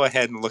 Let's go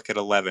ahead and look at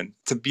 11.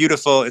 It's a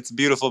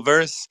beautiful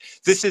verse.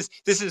 This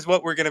is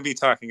what we're going to be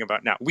talking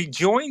about now. We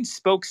join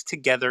spokes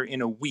together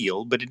in a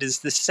wheel, but it is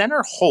the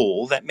center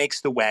hole that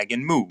makes the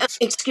wagon move.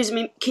 Excuse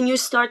me, can you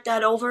start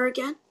that over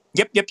again?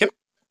 Yep.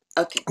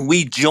 Okay.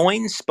 We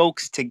join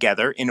spokes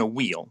together in a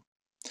wheel,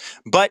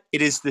 but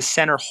it is the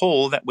center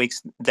hole that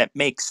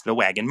makes the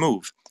wagon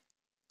move.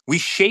 We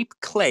shape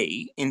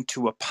clay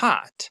into a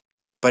pot,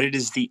 but it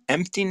is the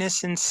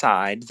emptiness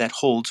inside that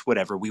holds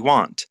whatever we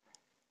want.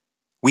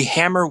 We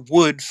hammer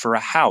wood for a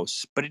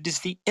house, but it is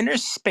the inner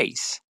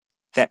space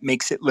that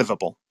makes it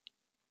livable.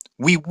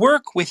 We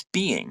work with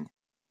being,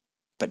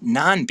 but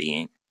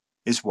non-being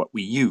is what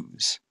we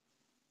use.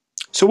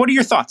 So what are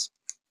your thoughts?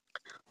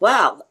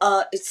 Wow.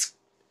 It's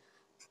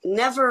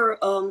never,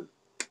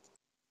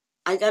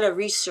 I gotta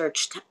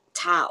research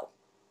Tao.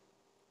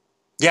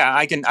 Yeah,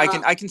 I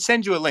can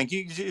send you a link.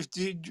 You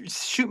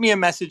shoot me a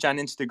message on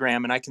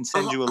Instagram and I can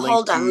send you a link.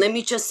 Hold on, let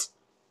me just,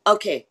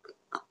 okay.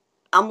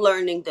 I'm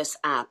learning this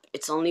app.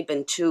 It's only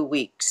been 2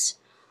 weeks.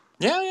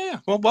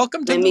 Yeah. Well,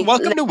 welcome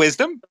to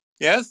Wisdom.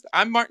 Yes,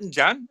 I'm Martin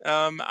John.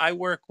 I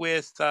work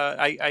with,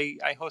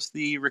 I host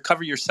the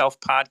Recover Yourself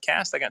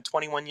podcast. I got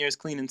 21 years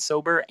clean and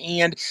sober.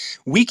 And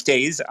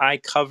weekdays, I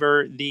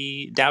cover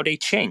the Tao Te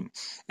Ching.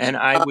 And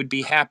I would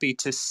be happy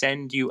to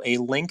send you a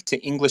link to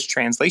English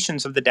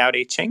translations of the Tao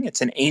Te Ching.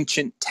 It's an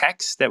ancient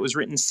text that was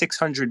written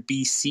 600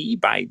 BC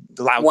by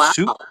Lao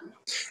Tzu.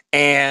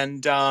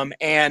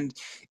 And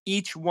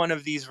each one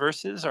of these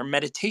verses are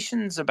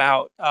meditations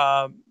about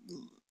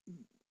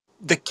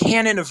the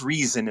canon of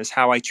reason is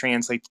how I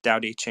translate the Tao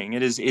Te Ching.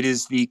 It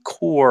is the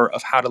core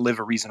of how to live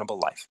a reasonable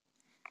life.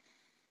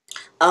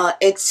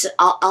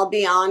 I'll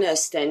be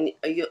honest, and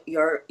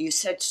you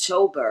said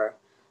sober.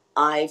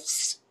 I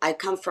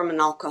come from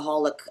an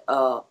alcoholic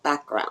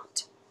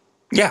background.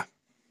 Yeah.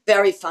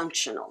 Very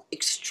functional,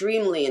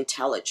 extremely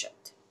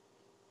intelligent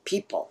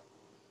people,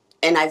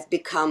 and I've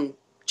become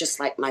just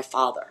like my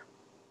father.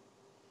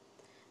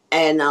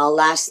 And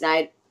last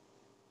night,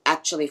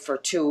 actually for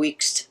 2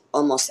 weeks,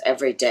 almost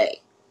every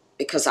day,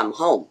 because I'm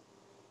home,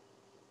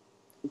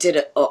 did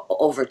it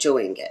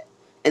overdoing it.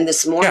 And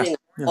this morning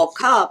I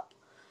woke up,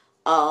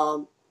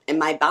 and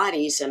my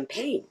body's in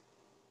pain.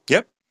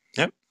 Yep.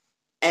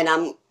 And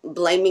I'm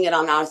blaming it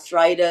on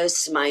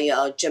arthritis,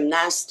 my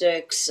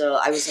gymnastics.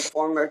 I was a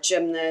former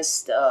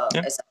gymnast,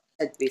 as I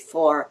said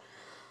before.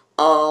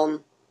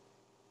 And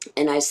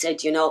I said,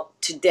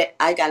 today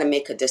I got to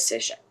make a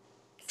decision.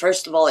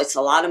 First of all, it's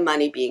a lot of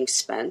money being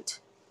spent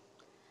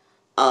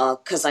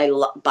because I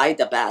buy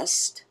the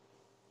best.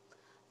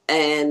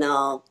 And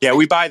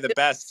we buy the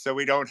best, so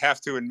we don't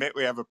have to admit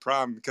we have a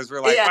problem, because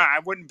we're like,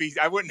 I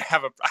don't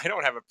have a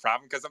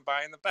problem because I'm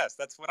buying the best.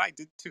 That's what I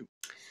did too.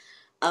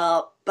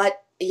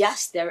 But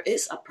yes, there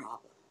is a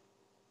problem.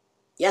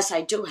 Yes,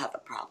 I do have a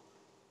problem.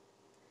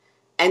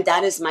 And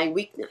that is my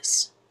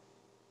weakness.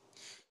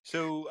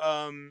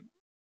 So,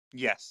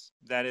 yes,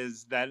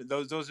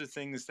 those are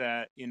things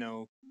that,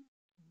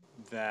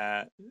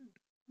 that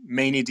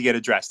may need to get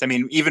addressed. I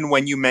mean, even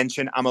when you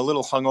mentioned I'm a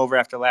little hungover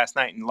after last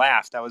night and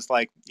laughed, I was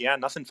like, yeah,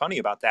 nothing funny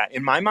about that.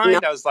 In my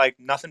mind, I was like,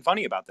 nothing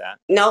funny about that.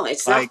 No,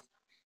 it's like,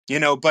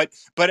 not.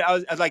 But I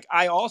was like,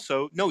 I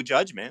also, no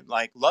judgment,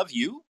 like, love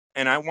you,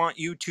 and I want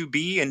you to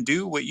be and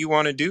do what you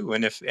want to do.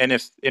 And if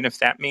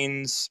that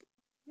means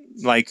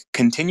like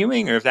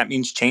continuing, or if that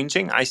means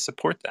changing, I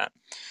support that.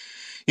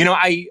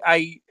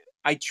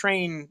 I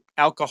train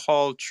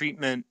alcohol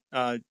treatment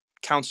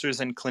counselors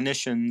and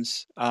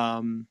clinicians.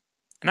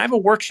 And I have a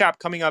workshop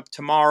coming up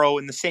tomorrow,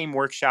 in the same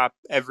workshop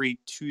every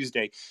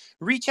Tuesday.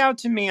 Reach out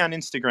to me on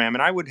Instagram,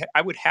 and I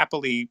would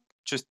happily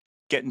just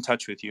get in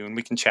touch with you, and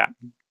we can chat.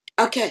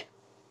 Okay.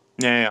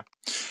 Yeah.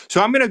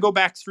 So I'm going to go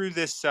back through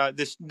this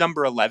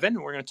number 11,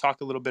 and we're going to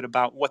talk a little bit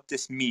about what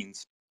this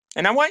means.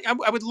 And I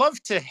would love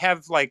to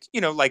have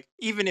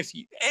even if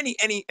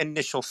any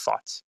initial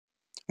thoughts.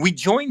 We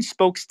join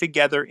spokes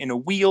together in a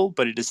wheel,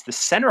 but it is the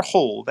center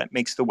hole that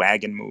makes the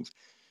wagon move.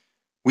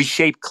 We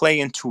shape clay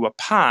into a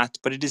pot,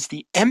 but it is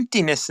the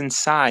emptiness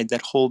inside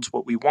that holds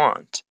what we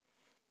want.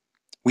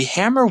 We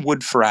hammer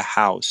wood for a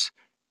house,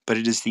 but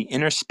it is the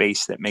inner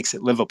space that makes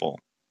it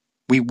livable.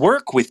 We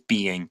work with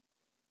being,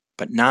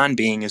 but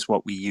non-being is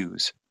what we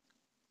use.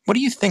 What do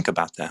you think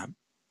about that?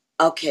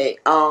 Okay.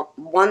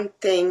 One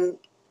thing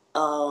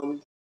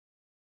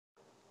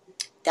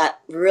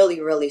that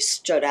really, really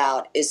stood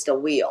out is the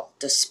wheel,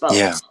 the spokes.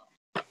 Yeah.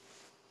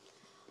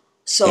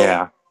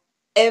 So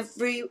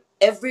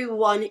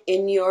everyone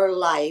in your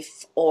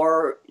life,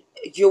 or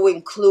you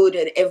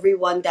included,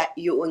 everyone that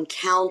you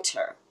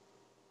encounter,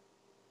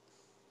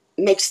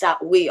 makes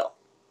that wheel.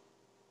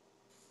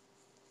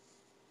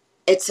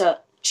 it's a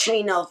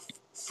chain of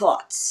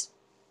thoughts.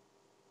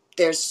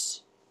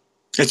 It's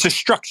a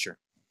structure.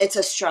 It's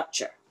a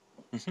structure.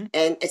 Mm-hmm.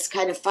 And it's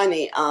kind of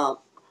funny. I'm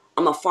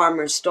a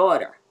farmer's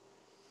daughter,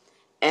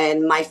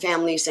 and my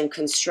family's in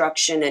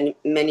construction and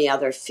many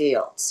other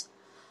fields.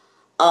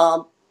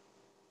 I'm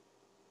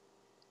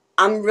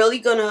really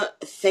going to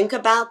think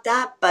about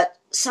that, but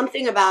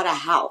something about a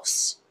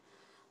house.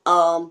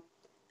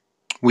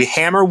 We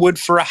hammer wood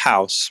for a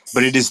house,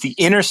 but it is the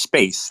inner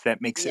space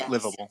that makes it Yes.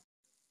 livable.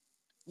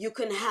 You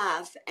can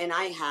have, and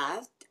I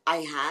had,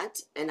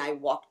 and I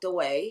walked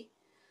away.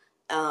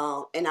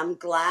 And I'm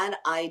glad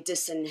I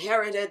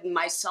disinherited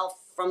myself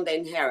from the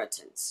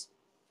inheritance.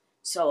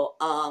 So,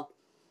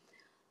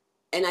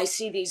 and I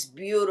see these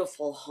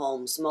beautiful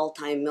homes,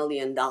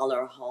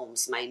 multi-million-dollar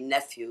homes my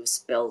nephew's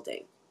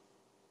building.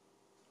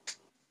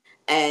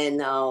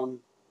 And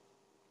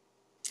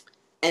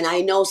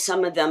I know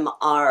some of them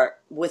are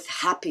with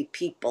happy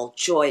people,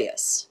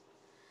 joyous.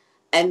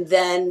 And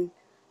then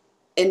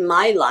in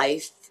my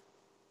life,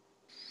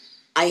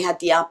 I had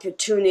the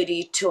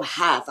opportunity to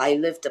I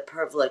lived a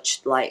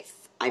privileged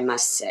life, I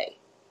must say.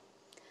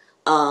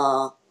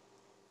 And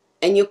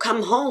you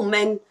come home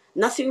and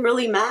nothing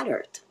really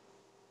mattered.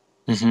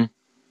 Mm-hmm.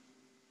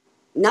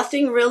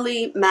 Nothing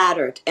really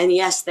mattered. And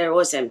yes, there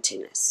was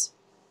emptiness.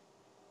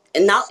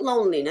 And not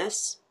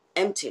loneliness,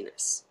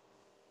 emptiness.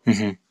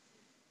 Mm-hmm.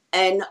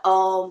 And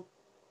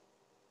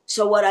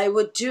so what I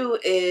would do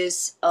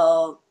is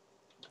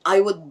I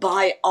would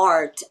buy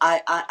art.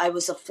 I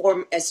was a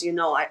form, as you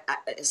know,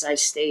 as I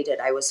stated,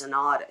 I was an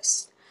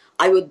artist.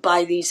 I would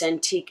buy these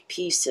antique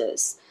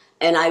pieces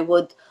and I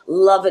would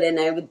love it and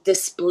I would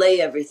display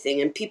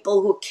everything. And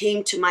people who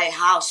came to my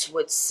house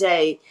would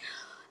say,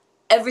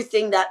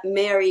 everything that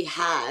Mary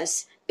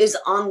has is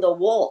on the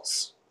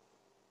walls.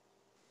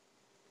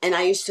 And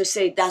I used to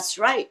say, that's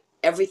right,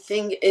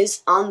 everything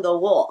is on the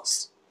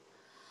walls.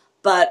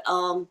 But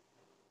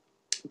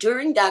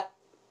during that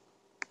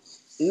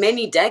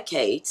many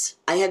decades,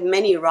 I had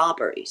many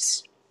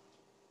robberies.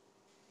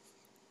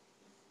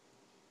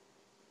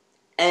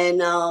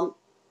 And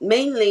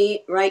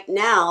mainly right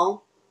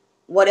now,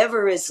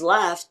 whatever is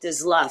left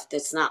is left.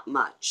 It's not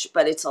much,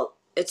 but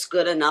it's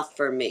good enough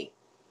for me.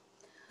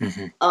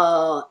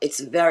 Mm-hmm. It's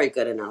very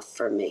good enough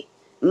for me.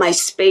 My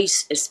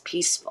space is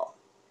peaceful.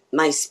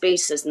 My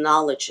space is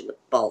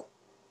knowledgeable.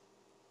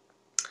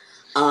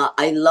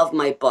 I love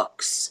my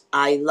books.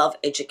 I love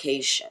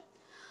education.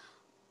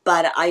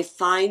 But I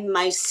find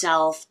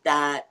myself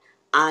that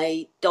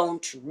I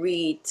don't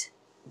read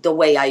the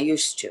way I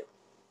used to.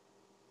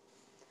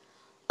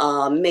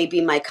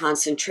 Maybe my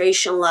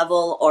concentration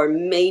level, or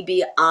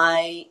maybe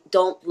I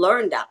don't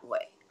learn that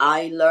way.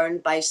 I learn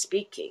by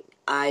speaking.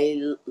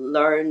 I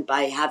learn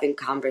by having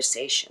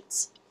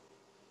conversations.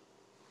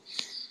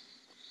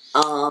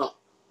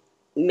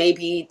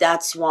 Maybe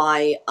that's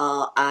why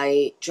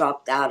I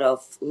dropped out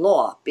of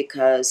law,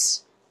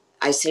 because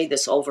I say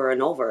this over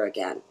and over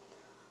again.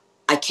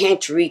 I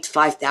can't read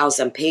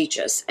 5,000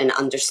 pages and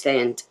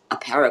understand a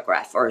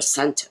paragraph or a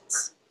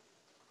sentence.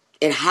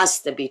 It has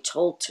to be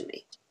told to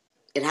me.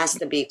 It has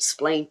to be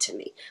explained to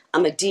me.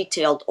 I'm a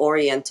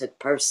detailed-oriented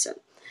person.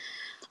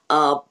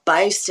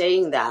 By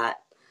saying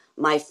that,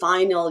 my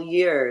final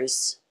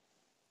years,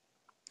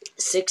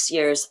 6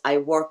 years, I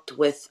worked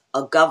with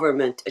a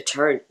government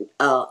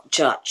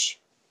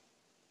judge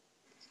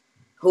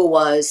who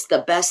was the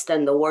best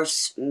and the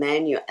worst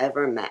man you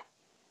ever met,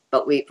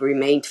 but we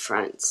remained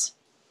friends.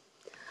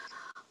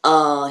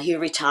 He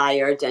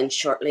retired, and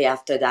shortly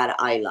after that,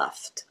 I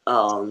left.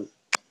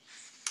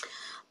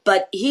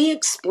 But he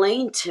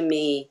explained to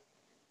me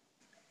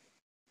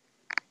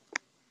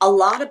a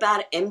lot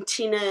about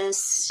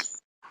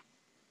emptiness,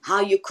 how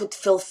you could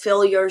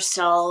fulfill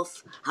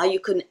yourself, how you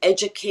can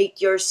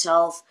educate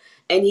yourself.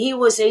 And he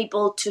was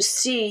able to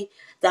see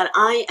that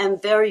I am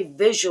very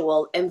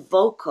visual and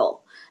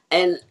vocal.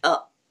 And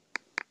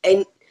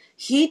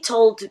he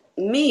told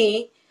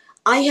me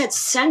I had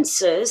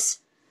senses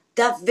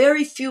that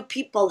very few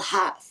people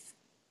have.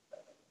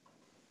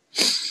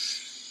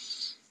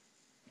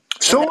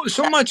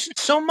 So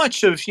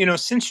much of,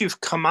 since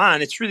you've come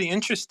on, it's really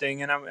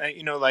interesting, and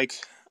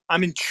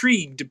I'm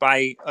intrigued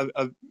by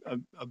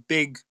a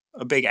big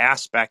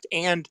aspect,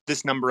 and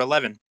this number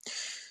 11.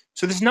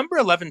 So this number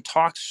 11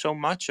 talks so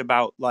much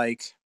about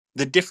like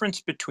the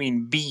difference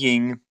between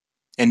being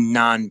and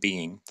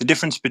non-being, the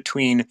difference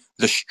between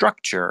the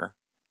structure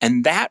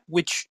and that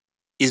which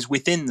is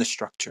within the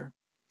structure.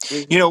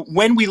 Mm-hmm.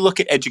 When we look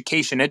at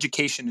education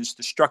is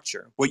the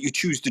structure. What you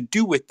choose to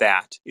do with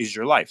that is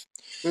your life.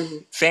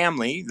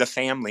 Mm-hmm. The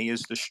family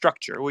is the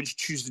structure. What you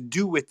choose to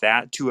do with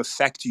that to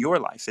affect your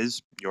life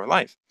is your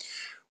life.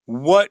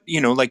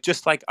 Like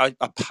just like a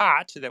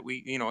pot that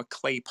a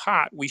clay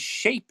pot, we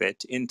shape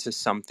it into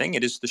something.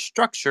 It is the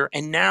structure,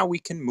 and now we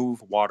can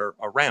move water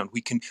around.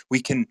 We can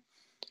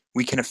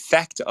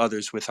affect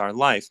others with our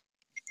life.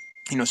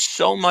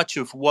 So much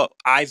of what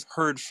I've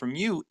heard from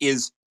you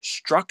is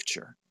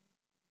structure.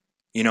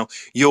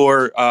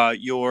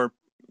 Your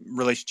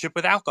relationship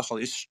with alcohol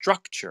is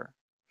structure.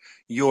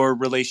 your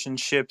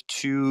relationship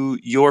to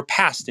your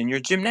past and your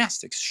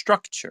gymnastics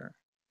structure,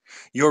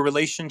 your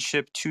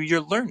relationship to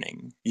your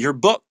learning, your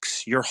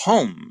books, your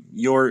home,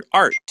 your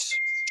art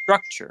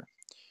structure.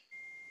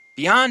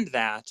 Beyond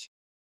that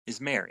is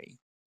Mary.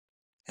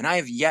 And I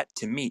have yet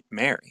to meet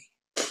Mary.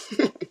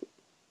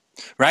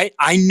 Right?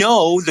 I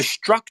know the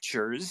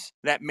structures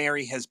that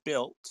Mary has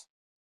built.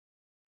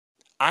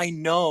 I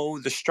know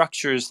the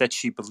structures that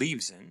she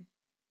believes in.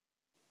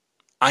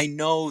 I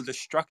know the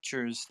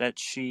structures that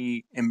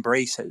she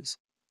embraces.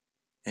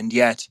 And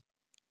yet,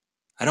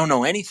 I don't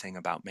know anything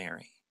about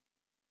Mary.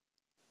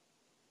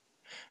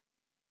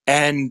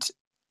 And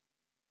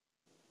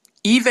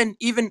even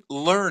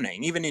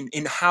learning, even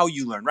in how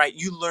you learn, right?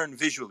 You learn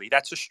visually.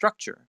 That's a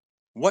structure.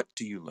 What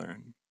do you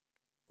learn?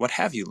 What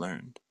have you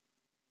learned?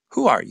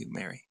 Who are you,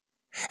 Mary?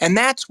 And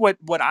that's what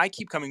I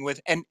keep coming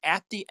with. And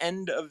at the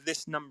end of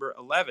this number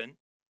 11,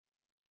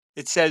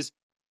 it says,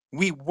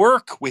 we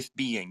work with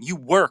being. You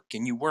work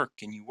and you work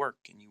and you work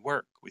and you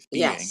work with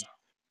being. Yes.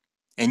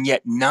 And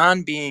yet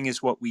non-being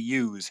is what we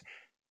use.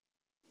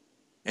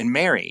 And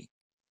Mary,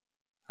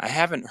 I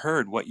haven't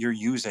heard what you're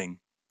using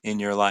in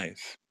your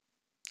life.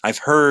 I've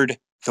heard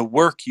the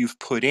work you've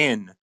put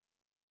in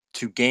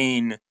to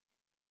gain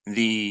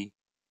the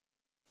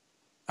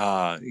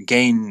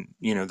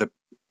the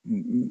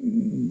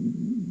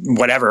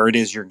whatever it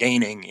is you're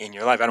gaining in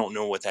your life. I don't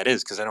know what that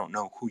is because I don't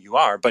know who you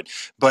are, but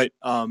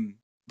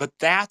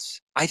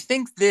that's, I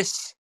think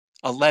this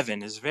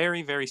 11 is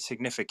very, very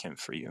significant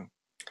for you.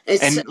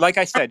 It's And like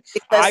I said,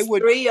 because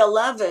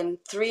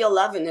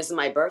 311 is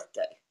my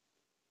birthday.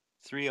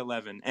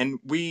 311, and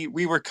we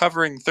were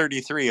covering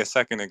 33 a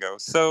second ago.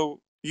 So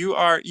you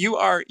are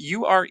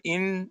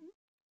in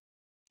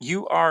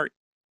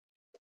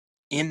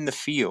the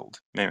field,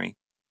 Mary.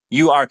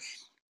 You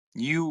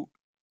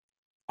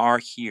are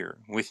here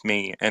with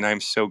me, and I'm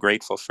so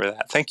grateful for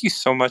that. Thank you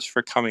so much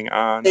for coming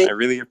on. I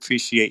really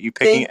appreciate you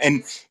picking it.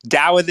 And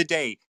Tao of the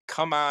Day,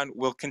 come on,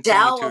 we'll continue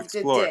Tao to of the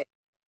explore. Day.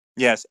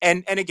 Yes,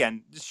 and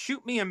again,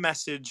 shoot me a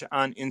message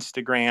on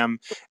Instagram,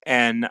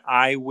 and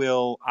I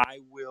will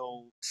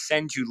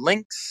send you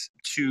links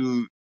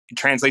to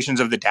translations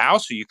of the Tao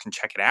so you can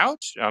check it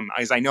out.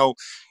 As I know,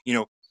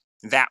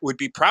 that would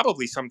be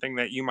probably something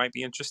that you might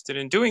be interested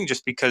in doing,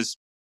 just because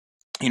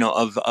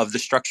of the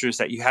structures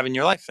that you have in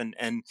your life, and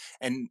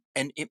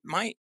it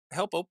might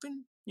help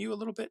open you a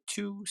little bit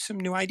to some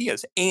new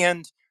ideas.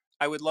 And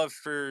I would love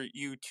for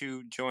you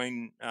to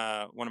join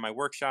one of my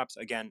workshops.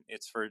 Again,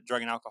 it's for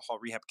drug and alcohol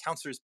rehab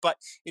counselors, but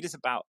it is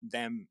about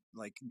them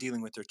like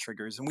dealing with their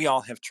triggers, and we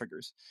all have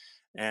triggers.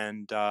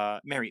 And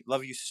Mary,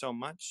 love you so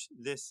much.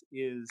 This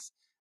is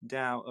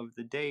Tao of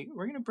the Day.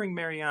 We're going to bring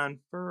Mary on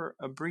for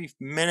a brief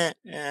minute,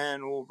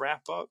 and we'll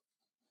wrap up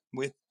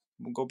we'll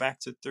go back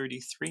to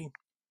 33.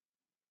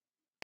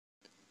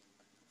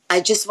 I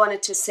just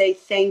wanted to say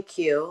thank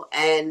you,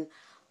 and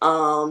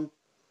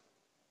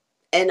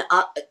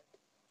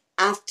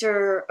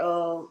after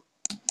a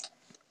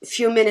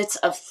few minutes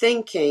of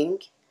thinking,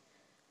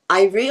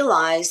 I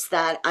realized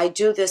that I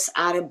do this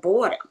out of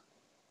boredom.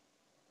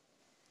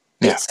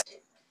 Yeah.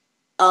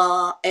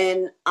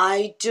 And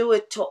I do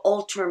it to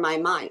alter my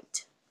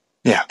mind.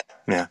 Yeah.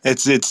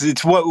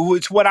 It's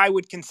what I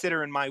would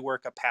consider in my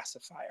work a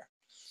pacifier.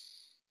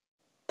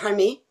 Pardon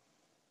me?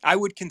 I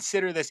would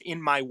consider this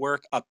in my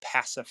work a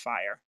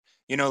pacifier.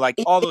 Like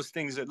all those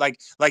things that like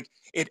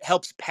it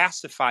helps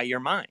pacify your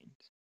mind.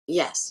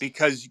 Yes.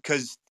 Because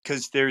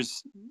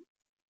there's,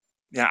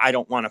 I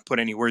don't want to put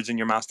any words in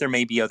your mouth. There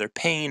may be other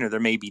pain, or there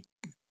may be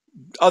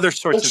other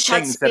sorts of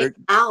things that are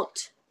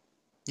out.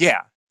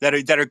 Yeah,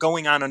 that are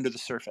going on under the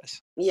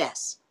surface.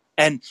 Yes.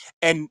 And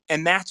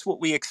that's what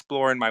we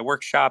explore in my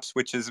workshops,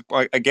 which is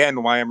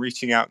again why I'm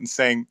reaching out and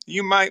saying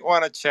you might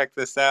want to check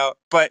this out.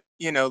 But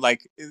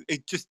like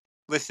it just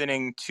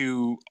listening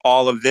to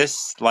all of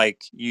this,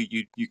 like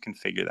you can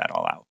figure that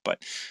all out.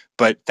 But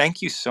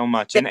thank you so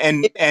much, and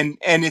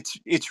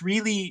it's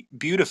really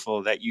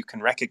beautiful that you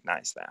can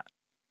recognize that.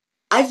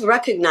 I've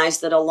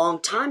recognized it a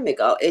long time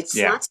ago. It's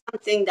not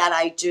something that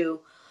I do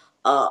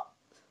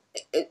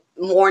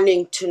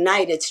morning to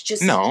night. It's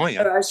just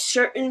there are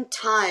certain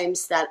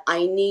times that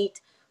I need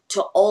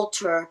to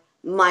alter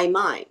my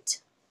mind.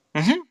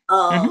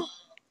 Yeah.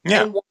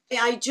 And why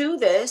I do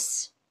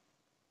this,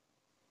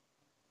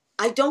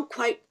 I don't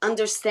quite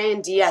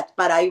understand yet,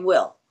 but I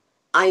will.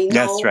 I know,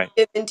 that's right.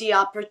 Given the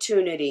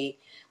opportunity,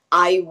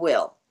 I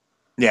will.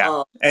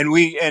 Yeah.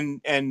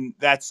 And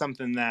that's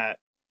something that,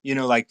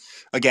 like,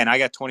 again, I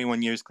got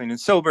 21 years clean and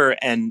sober,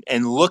 and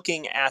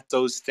looking at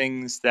those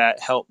things that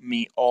help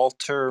me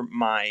alter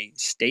my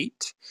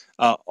state,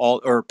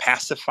 or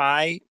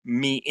pacify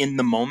me in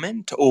the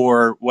moment,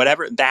 or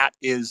whatever, that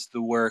is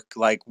the work.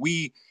 Like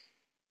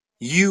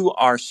you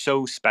are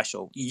so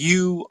special.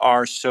 You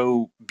are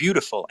so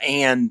beautiful.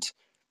 And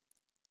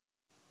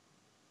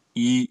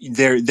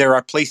there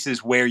are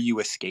places where you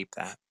escape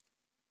that,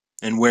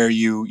 and where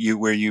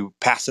you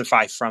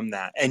pacify from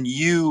that, and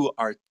you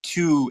are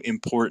too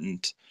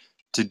important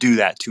to do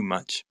that too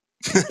much.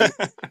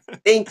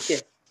 Thank you.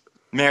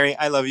 Mary,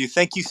 I love you.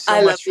 Thank you so I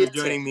love much for you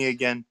too. joining me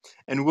again,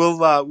 and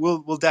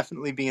we'll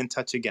definitely be in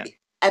touch again.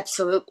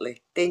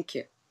 Absolutely. Thank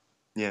you.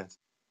 Yes.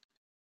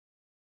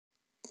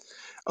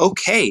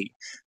 Okay,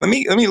 let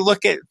me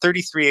look at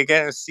 33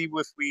 again and see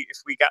if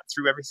we got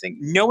through everything.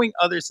 Knowing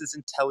others is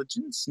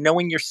intelligence.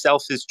 Knowing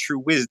yourself is true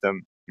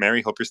wisdom.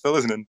 Mary, hope you're still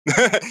listening.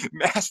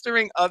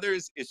 Mastering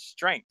others is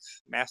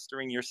strength.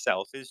 Mastering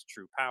yourself is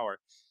true power.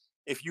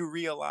 If you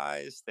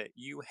realize that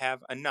you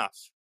have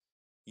enough,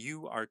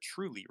 you are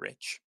truly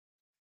rich.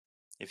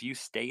 If you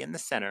stay in the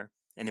center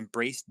and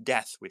embrace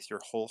death with your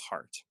whole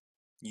heart,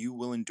 you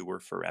will endure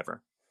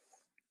forever.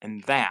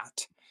 And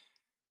that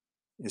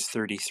is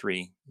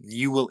 33.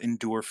 You will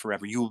endure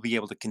forever. You will be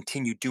able to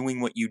continue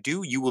doing what you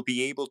do. You will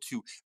be able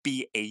to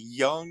be a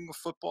young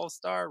football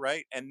star,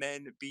 right? And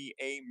then be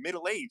a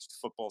middle aged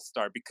football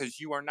star because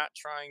you are not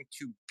trying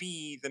to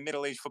be the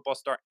middle aged football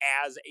star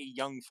as a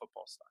young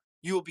football star.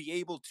 You will be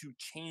able to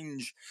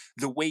change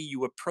the way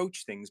you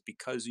approach things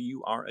because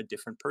you are a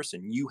different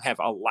person. You have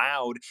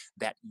allowed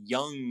that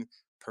young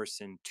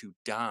person to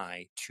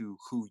die to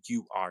who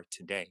you are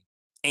today.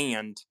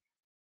 And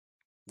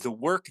the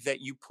work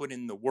that you put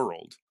in the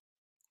world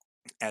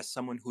as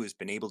someone who has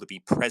been able to be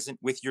present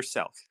with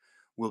yourself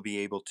will be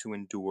able to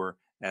endure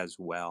as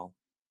well.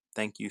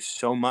 Thank you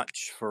so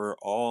much for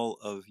all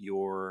of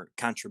your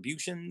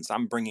contributions.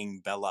 I'm bringing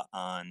Bella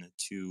on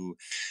to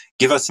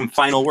give us some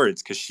final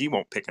words because she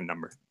won't pick a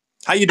number.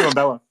 How you doing,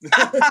 Bella?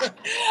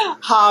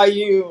 How are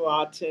you,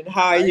 Martin?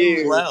 How are I am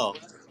you? well.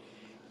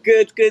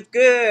 Good, good,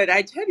 good.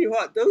 I tell you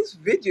what, those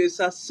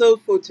videos are so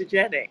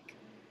photogenic.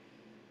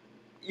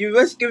 You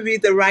must give me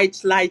the right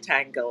light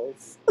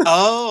angles.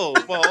 Oh,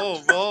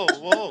 whoa, whoa,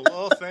 whoa,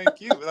 whoa!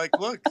 Thank you. Like,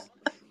 look,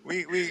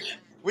 we we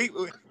we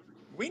we,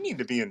 we need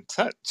to be in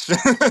touch.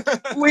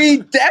 We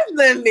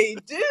definitely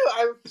do.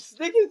 I'm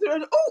sneaking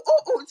through.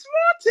 It's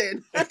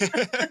Martin.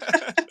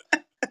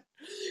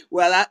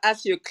 Well,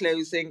 as you're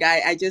closing,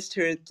 I just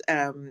heard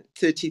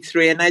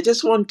 33, and I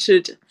just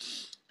wanted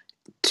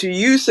to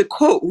use a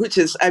quote, which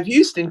is I've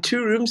used in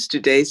two rooms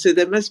today, so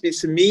there must be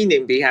some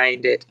meaning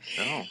behind it,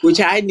 Oh. which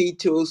I need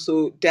to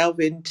also delve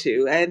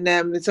into. And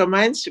it's on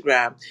my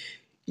Instagram.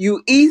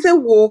 You either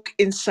walk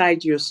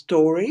inside your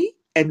story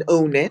and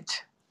own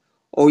it,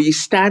 or you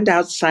stand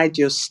outside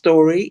your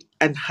story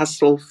and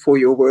hustle for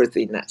your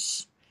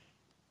worthiness.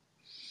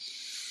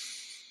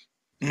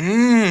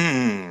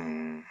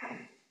 Mm.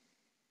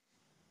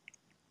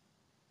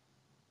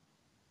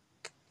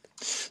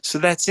 So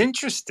that's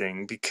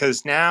interesting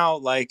because now,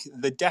 like,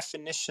 the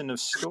definition of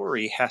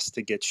story has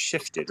to get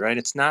shifted, right?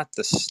 It's not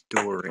the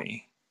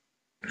story.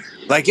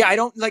 Like, yeah, I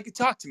don't like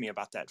talk to me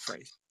about that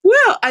phrase.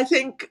 Well, I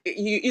think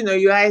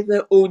you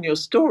either own your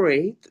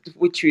story,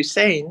 which you're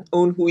saying,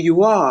 own who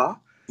you are,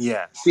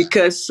 Yes.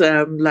 because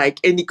like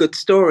any good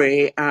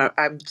story,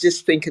 I'm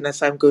just thinking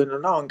as I'm going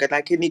along, and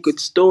like any good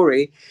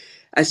story,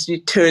 as you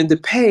turn the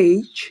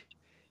page,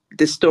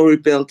 the story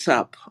builds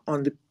up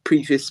on the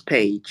previous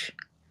page.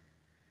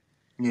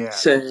 Yeah.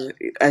 So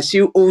as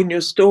you own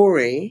your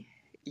story,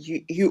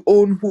 you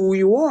own who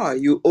you are.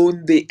 You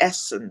own the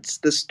essence,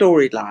 the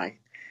storyline.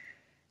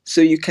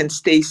 So you can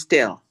stay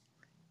still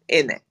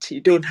in it.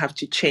 You don't have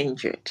to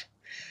change it.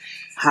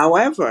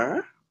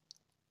 However,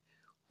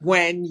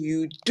 when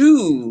you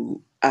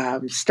do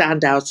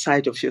stand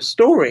outside of your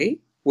story,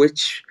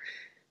 which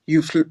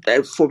you've,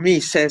 for me,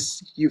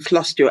 says you've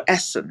lost your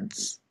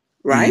essence,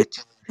 right?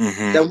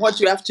 Mm-hmm. Then what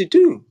you have to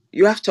do,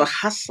 you have to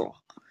hustle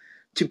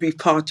to be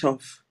part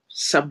of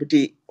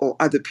somebody or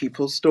other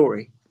people's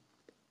story.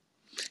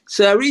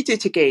 So I read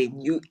it again.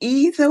 You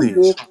either Please.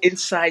 walk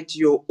inside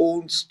your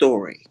own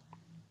story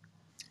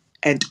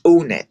and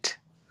own it,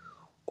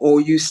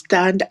 or you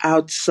stand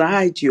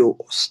outside your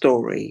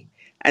story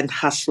and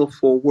hustle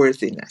for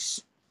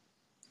worthiness.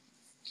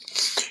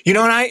 You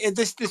know, and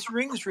this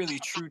rings really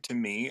true to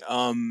me.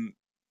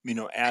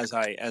 As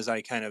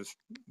I kind of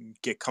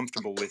get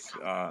comfortable with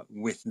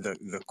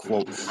the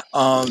quote.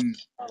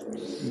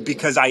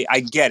 Because I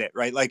get it,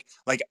 right? Like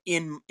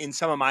in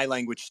some of my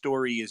language,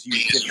 story is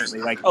used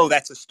differently. Like, oh,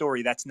 that's a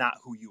story. That's not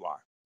who you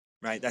are,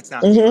 right? That's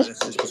not who you are. Mm-hmm.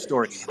 That's just a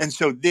story. And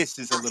so this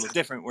is a little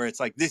different, where it's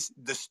like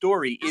the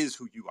story is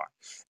who you are,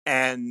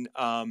 and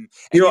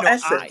Your I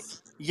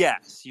essence.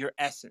 yes, your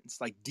essence,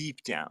 like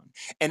deep down,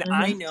 and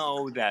I Mm-hmm.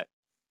 know that,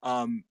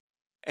 um,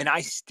 and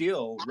I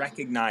still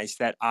recognize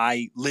that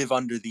I live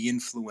under the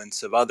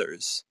influence of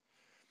others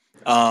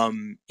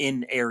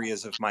in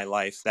areas of my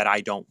life that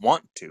I don't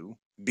want to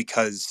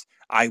because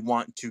I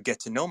want to get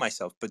to know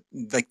myself. But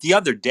like the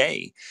other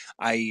day,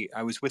 I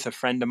was with a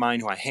friend of mine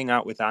who I hang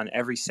out with on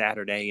every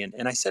Saturday,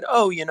 and I said,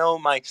 oh,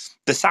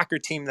 the soccer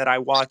team that I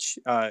watch,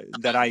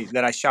 that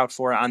I shout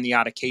for on the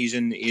odd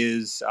occasion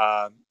is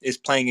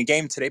playing a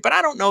game today, but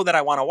I don't know that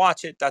I want to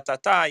watch it.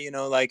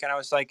 And I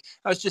was like,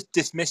 I was just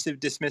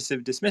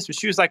dismissive.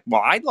 She was like,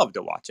 well, I'd love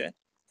to watch it,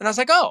 and I was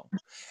like, oh,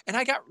 and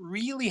I got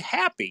really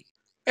happy.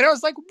 And I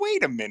was like,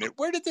 wait a minute,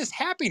 where did this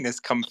happiness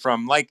come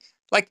from? Like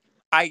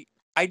I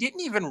I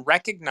didn't even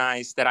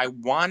recognize that I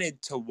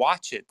wanted to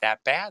watch it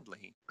that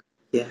badly.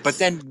 Yes. But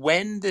then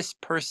when this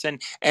person,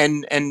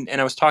 and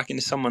I was talking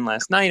to someone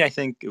last night, I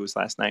think it was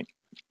last night,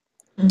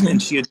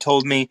 and she had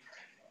told me,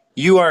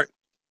 you're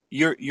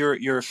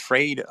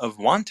afraid of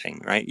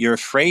wanting, right? You're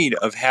afraid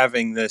of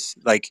having this,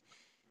 like,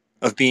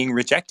 of being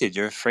rejected.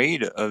 You're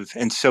afraid of,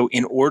 and so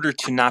in order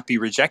to not be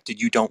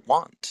rejected, you don't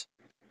want.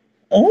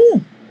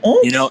 Oh,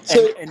 You know,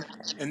 so and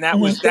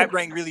that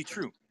rang really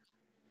true.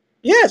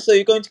 yeah, so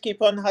you're going to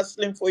keep on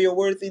hustling for your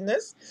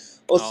worthiness,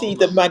 or see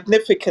the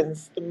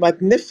magnificence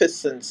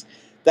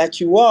that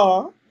you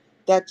are,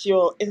 that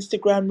your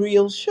Instagram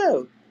reels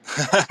show.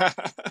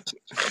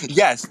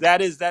 Yes,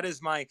 that is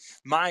my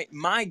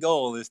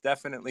goal is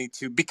definitely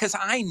to, because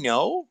I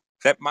know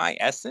that my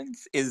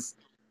essence is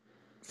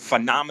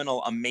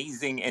phenomenal,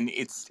 amazing, and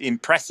it's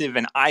impressive,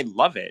 and I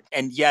love it.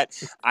 And yet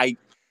I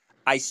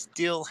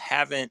still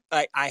haven't,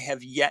 I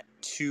have yet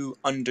to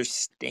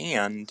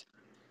understand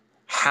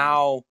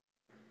how,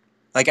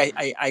 like,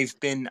 I've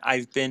been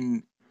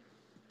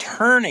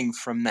turning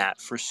from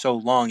that for so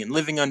long and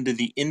living under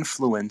the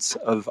influence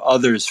of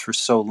others for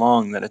so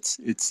long that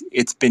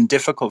it's been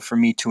difficult for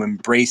me to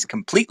embrace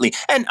completely.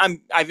 And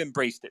I've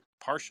embraced it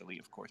partially,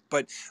 of course,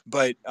 but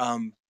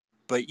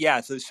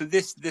yeah, so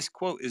this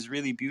quote is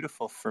really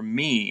beautiful for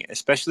me,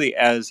 especially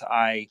as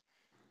I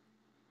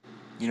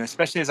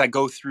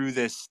go through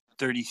this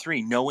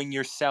 33. Knowing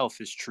yourself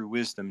is true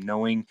wisdom.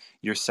 Knowing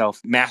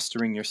yourself,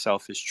 mastering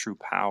yourself is true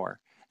power.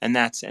 And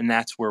that's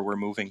where we're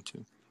moving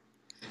to.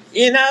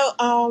 You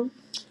know,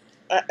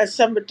 as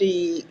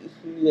somebody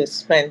who has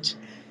spent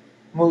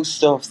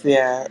most of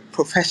their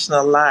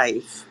professional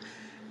life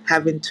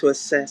having to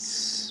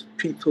assess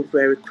people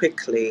very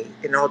quickly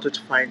in order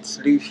to find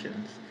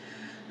solutions,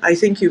 I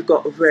think you've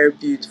got a very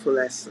beautiful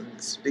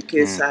essence,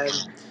 because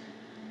Mm.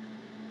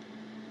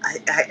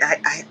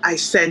 I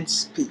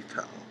sense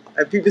people.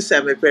 And people say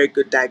I'm a very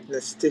good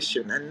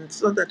diagnostician, and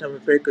it's not that I'm a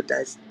very good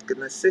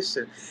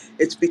diagnostician.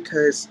 It's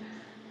because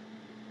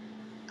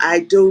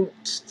I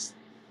don't,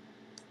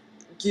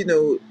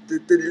 the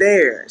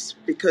layers,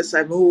 because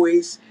I'm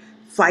always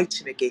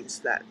fighting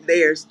against that.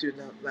 Layers do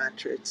not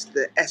matter. It's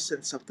the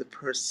essence of the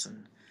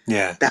person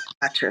Yeah. that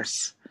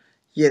matters.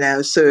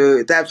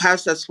 So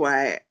that's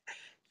why,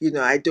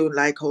 I don't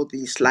like all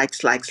these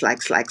likes,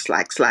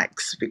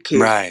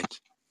 because,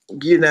 Right.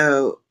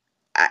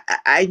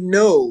 I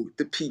know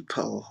the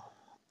people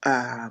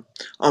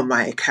on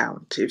my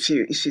account. If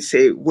you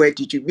say, where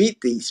did you meet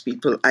these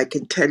people, I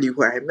can tell you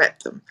where I met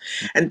them.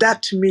 And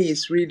that to me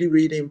is really,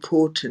 really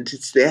important.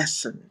 It's the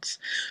essence.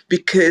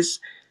 Because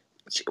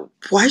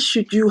why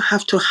should you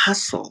have to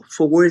hustle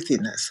for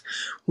worthiness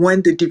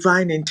when the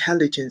divine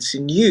intelligence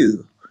in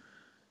you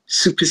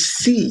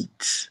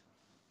supersedes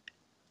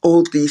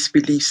all these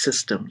belief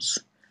systems?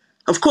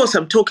 Of course,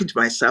 I'm talking to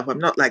myself. I'm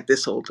not like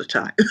this all the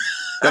time.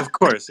 Of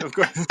course.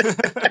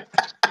 The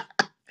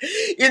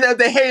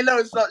halo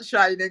is not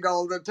shining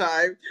all the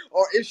time,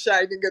 or if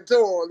shining at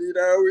all.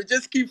 We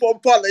just keep on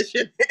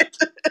polishing it.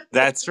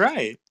 That's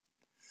right.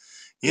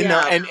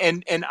 Yeah.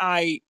 And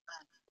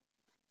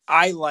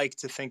I like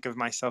to think of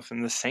myself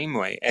in the same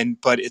way,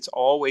 but it's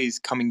always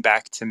coming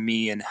back to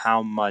me and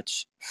how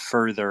much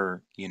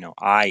further,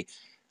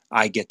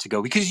 I get to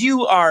go, because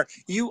you are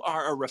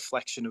a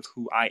reflection of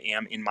who I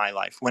am in my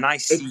life. When I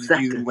see you,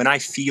 Exactly. when I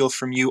feel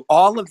from you,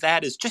 all of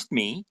that is just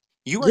me.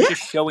 You are Yeah.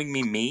 just showing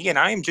me, and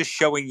I am just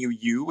showing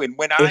you. And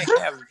when Uh-huh.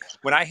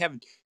 I have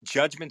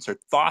judgments or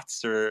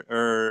thoughts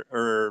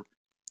or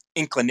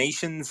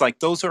inclinations, like,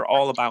 those are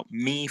all about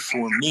me,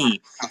 for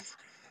me.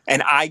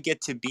 And I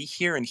get to be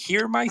here and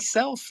hear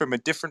myself from a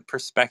different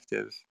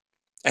perspective.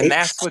 And Ex-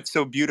 that's what's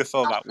so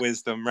beautiful about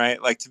wisdom,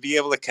 right? Like, to be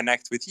able to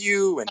connect with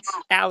you and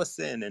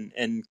Allison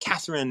and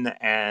Catherine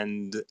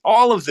and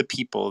all of the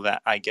people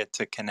that I get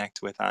to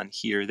connect with on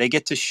here. They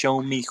get to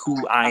show me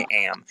who I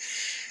am.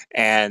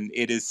 And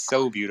it is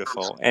so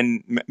beautiful.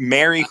 And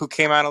Mary, who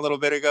came on a little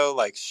bit ago,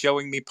 like,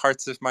 showing me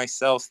parts of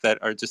myself that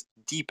are just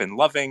deep and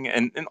loving.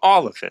 And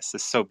all of this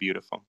is so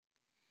beautiful.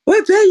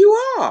 Well, there you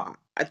are.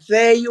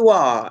 There you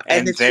are.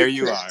 And And there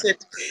you are.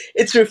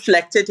 it's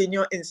reflected in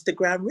your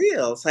Instagram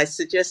reels. I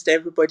suggest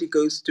everybody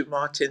goes to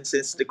Martin's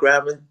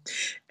Instagram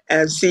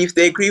and see if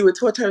they agree with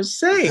what I'm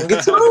saying.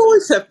 It's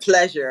always a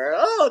pleasure.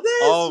 Oh,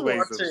 there's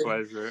Always a Martin.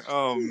 pleasure.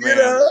 Oh You man,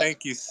 know?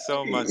 thank you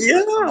so much for coming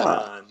Yeah.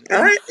 on.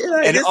 And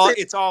I just say,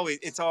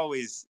 it's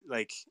always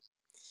like,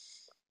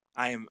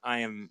 I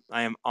am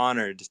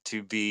honored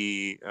to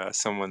be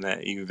someone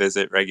that you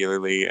visit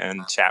regularly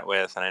and chat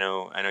with. And I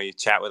know you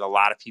chat with a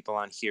lot of people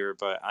on here,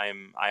 but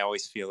I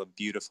always feel a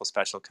beautiful,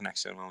 special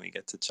connection when we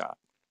get to chat.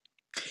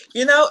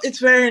 it's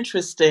very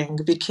interesting,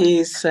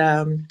 because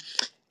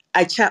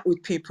I chat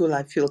with people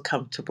I feel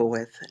comfortable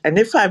with. And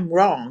if I'm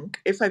wrong,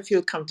 if I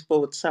feel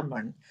comfortable with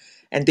someone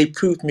and they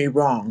prove me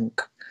wrong,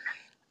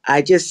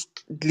 I just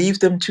leave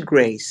them to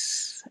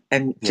grace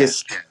and Yeah,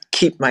 just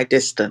keep my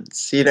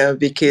distance,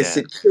 because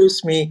yeah, it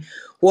shows me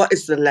what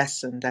is the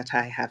lesson that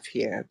I have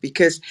here.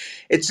 Because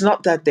it's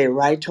not that they're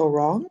right or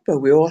wrong, but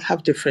we all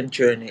have different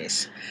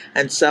journeys.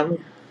 And some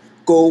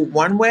go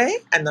one way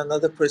and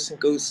another person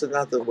goes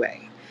another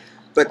way.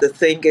 But the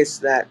thing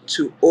is that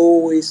to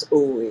always,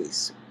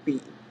 always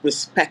be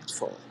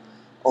respectful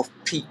of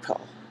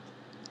people,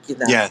 you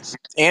know. Yes.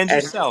 And And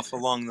yourself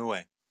along the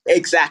way.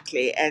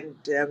 exactly. And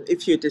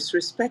if you're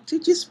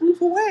disrespected, just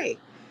move away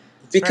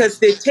That's right. because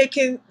they're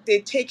taking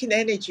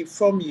energy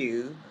from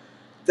you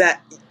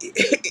that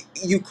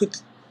you could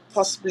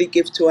possibly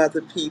give to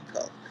other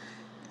people.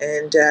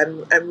 And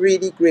I'm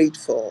really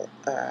grateful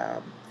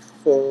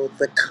for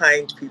the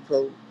kind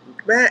people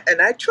we've met.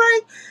 And I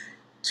try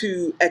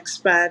to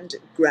expand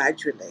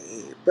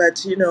gradually.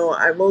 But, you know,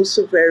 I'm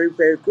also very,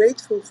 very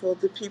grateful for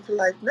the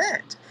people I've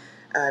met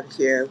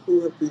here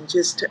who have been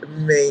just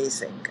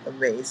amazing,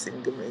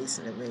 amazing,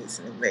 amazing,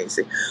 amazing,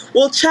 amazing.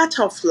 We'll chat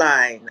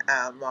offline,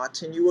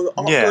 Martin. You were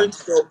Yeah. going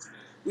to go.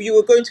 You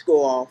were going to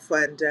go off,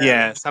 and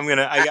Yes, I'm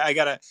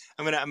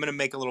gonna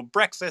make a little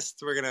breakfast.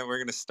 We're gonna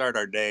start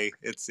our day.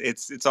 It's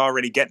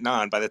already getting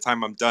on. By the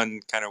time I'm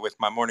done kind of with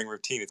my morning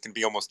routine, it's gonna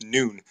be almost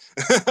noon.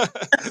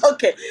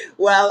 okay.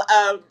 Well,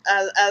 I'll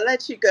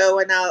let you go,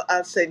 and I'll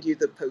send you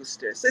the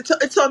posters. It's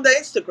on the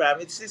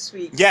Instagram. It's this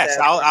week's Yes,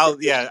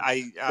 I'll yeah,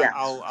 exhibition. Yeah.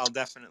 I'll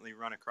definitely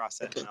run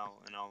across it Okay.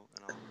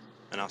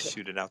 and I'll Okay.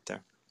 shoot it out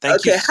there.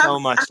 Thank you Okay. so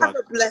much, Have love.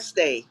 a blessed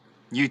day.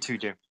 You too,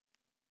 dear.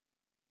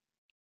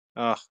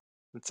 Oh,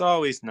 it's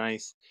always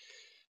nice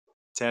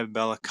to have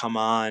Bella come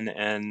on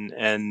and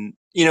then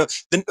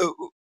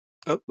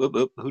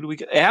who do we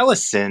get?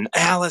 Allison.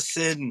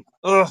 Allison.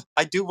 Oh,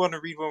 I do want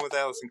to read one with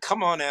Allison.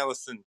 Come on,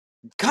 Allison.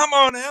 Come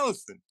on,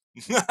 Allison.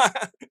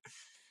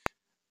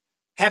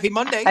 Happy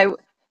Monday. I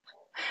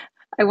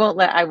I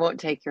won't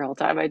take your whole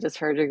time. I just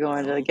heard you're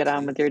going to No, get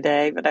on with your please.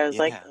 day, but I was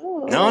like, Yeah.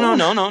 No, no, oh.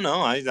 no, no,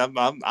 no.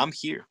 I'm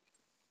here.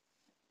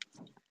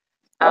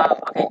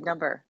 Okay,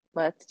 number.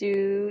 Let's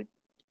do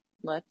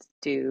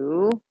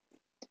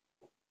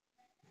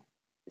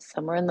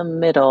somewhere in the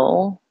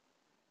middle.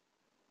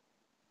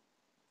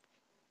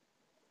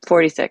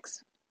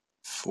 46.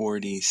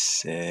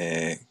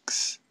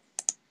 46.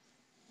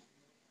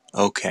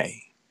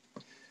 Okay.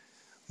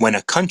 When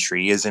a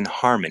country is in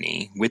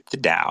harmony with the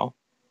Tao,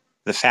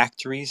 the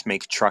factories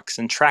make trucks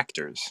and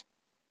tractors.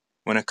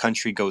 When a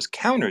country goes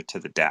counter to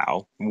the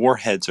Tao,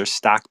 warheads are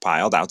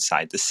stockpiled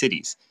outside the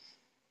cities.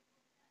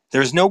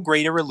 There is no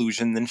greater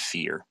illusion than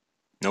fear,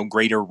 no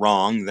greater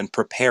wrong than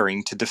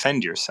preparing to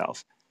defend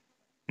yourself,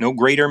 no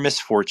greater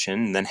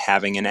misfortune than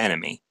having an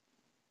enemy.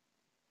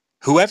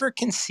 Whoever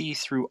can see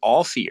through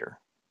all fear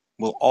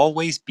will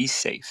always be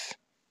safe.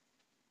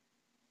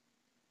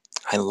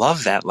 I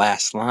love that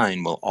last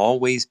line, will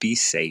always be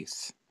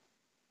safe.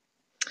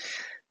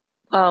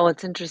 Well,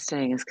 what's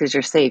interesting is because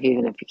you're safe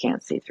even if you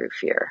can't see through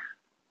fear.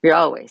 You're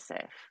always safe.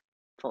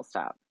 Full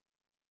stop.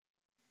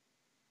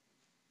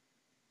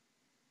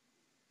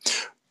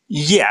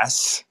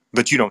 Yes,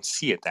 but you don't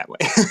see it that way.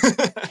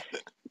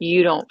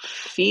 You don't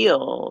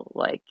feel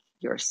like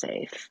you're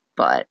safe,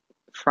 but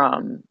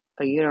from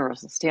a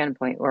universal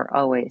standpoint, we're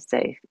always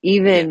safe.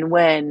 Yeah, Even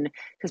when,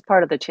 because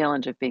part of the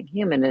challenge of being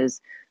human is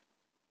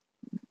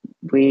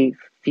we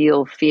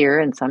feel fear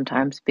and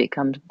sometimes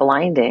becomes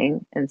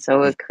blinding. And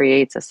so it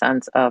creates a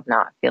sense of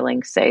not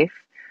feeling safe.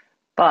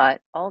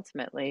 But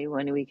ultimately,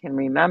 when we can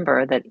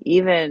remember that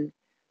even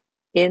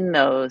in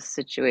those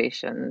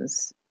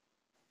situations,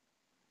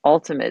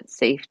 ultimate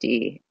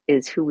safety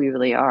is who we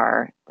really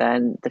are,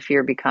 then the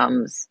fear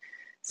becomes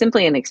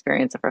simply an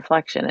experience of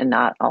reflection and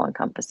not all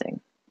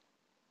encompassing.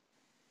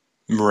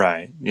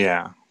 right.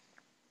 Yeah.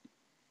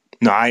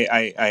 No,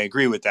 I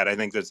agree with that. I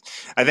think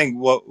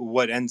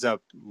what ends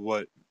up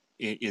what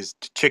is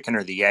the chicken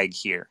or the egg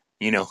here,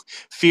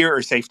 fear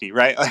or safety,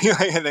 right? I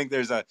think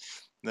there's a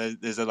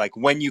like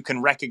when you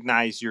can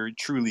recognize you're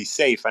truly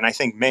safe. And I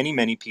think many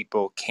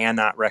people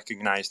cannot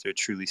recognize they're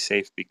truly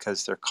safe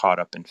because they're caught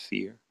up in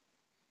fear.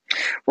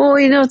 Well,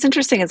 it's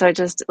interesting is I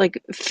just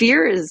like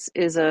fear is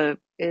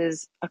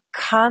a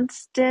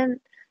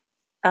constant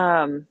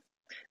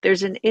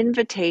there's an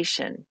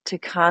invitation to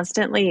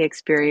constantly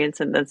experience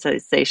the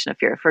sensation of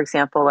fear. For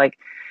example, like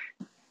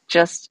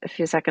just a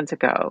few seconds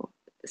ago,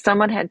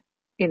 someone had,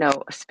 a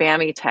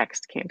spammy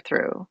text came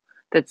through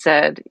that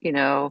said,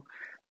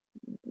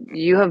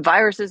 you have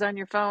viruses on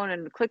your phone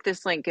and click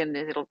this link and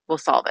we'll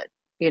solve it,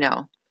 you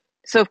know.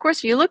 So of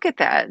course you look at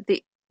that,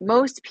 the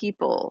most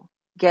people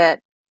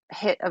get a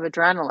hit of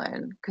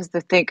adrenaline because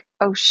they think,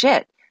 oh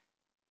shit,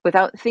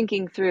 without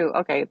thinking through,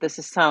 okay, this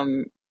is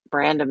some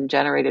random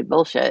generated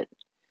bullshit,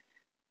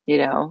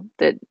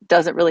 that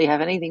doesn't really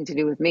have anything to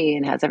do with me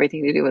and has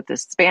everything to do with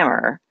this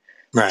spammer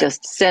Right.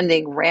 just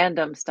sending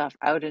random stuff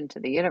out into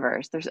the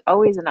universe. There's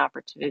always an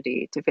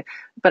opportunity to,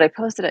 but I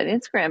posted on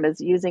Instagram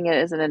as using it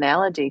as an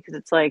analogy because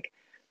it's like,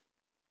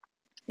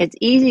 it's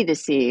easy to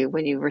see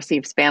when you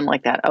receive spam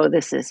like that. Oh,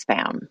 this is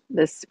spam.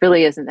 This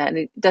really isn't that. And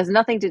it does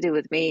nothing to do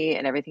with me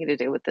and everything to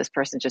do with this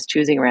person just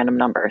choosing random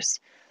numbers.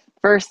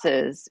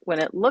 Versus when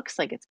it looks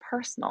like it's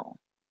personal,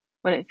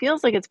 when it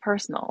feels like it's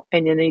personal,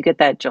 and then you get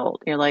that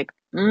jolt. You're like,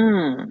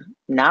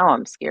 now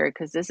I'm scared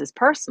because this is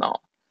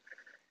personal.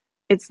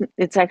 It's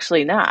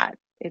actually not.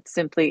 It's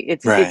simply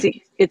Right.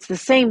 it's the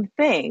same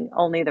thing,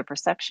 only the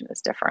perception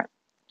is different.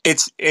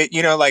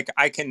 Like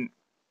I can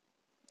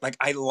like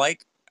I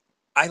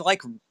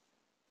like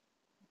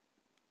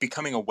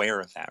becoming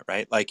aware of that,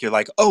 right? Like you're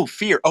like, oh,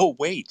 fear. Oh,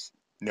 wait.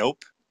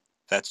 Nope.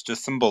 That's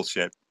just some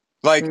bullshit.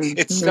 Like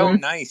it's so Mm-hmm.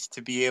 nice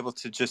to be able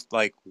to just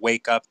like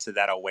wake up to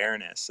that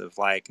awareness of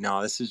like,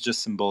 no, this is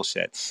just some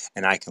bullshit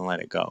and I can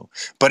let it go.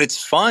 But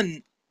it's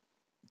fun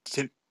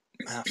to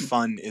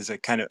fun is a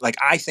kind of like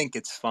I think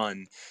it's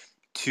fun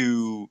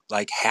to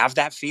like have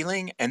that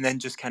feeling and then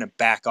just kind of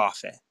back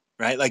off it,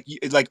 right? Like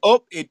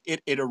oh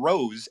it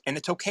arose and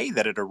it's okay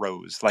that it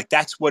arose. Like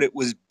that's what it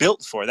was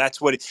built for.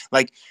 That's what it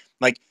like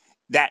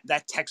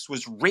that text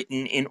was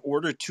written in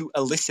order to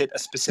elicit a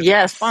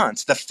specific Yes.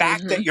 response. The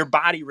fact Mm-hmm. that your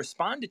body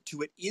responded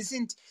to it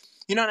isn't,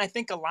 you know, and I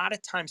think a lot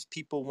of times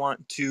people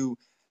want to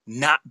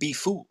not be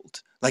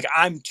fooled. Like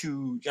I'm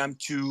too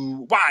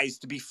wise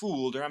to be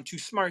fooled, or I'm too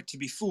smart to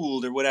be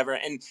fooled, or whatever.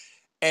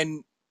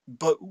 And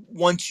but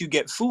once you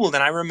get fooled,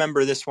 and I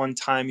remember this one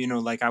time, you know,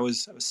 like I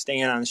was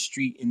staying on the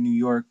street in New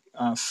York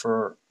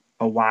for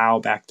a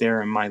while back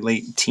there in my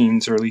late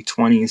teens, early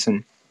 20s,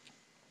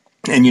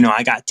 and you know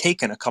I got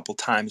taken a couple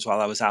times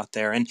while I was out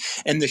there, and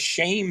the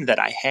shame that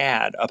I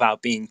had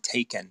about being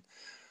taken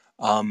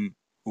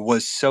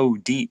was so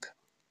deep,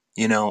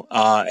 you know,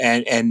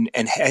 and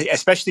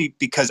especially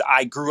because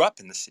I grew up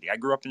in the city. I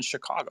grew up in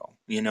Chicago,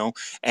 you know,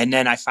 and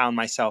then I found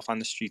myself on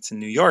the streets in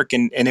New York,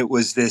 and it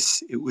was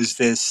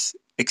this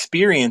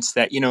experience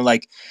that, you know,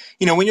 like,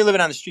 you know, when you're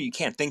living on the street, you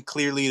can't think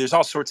clearly. There's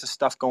all sorts of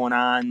stuff going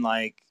on,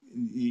 like,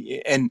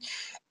 and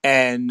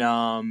and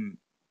um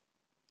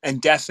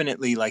and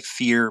definitely like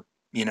fear,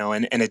 you know,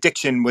 and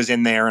addiction was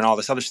in there and all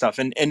this other stuff,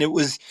 and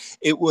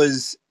it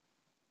was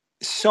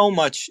so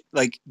much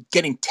like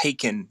getting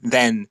taken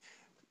then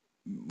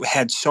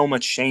had so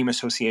much shame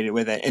associated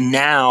with it. And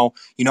now,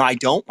 you know, I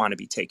don't want to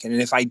be taken.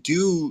 And if I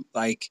do,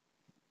 like,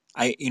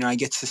 I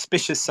get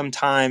suspicious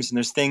sometimes, and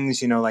there's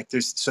things, you know, like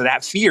so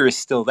that fear is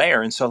still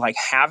there. And so, like,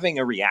 having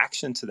a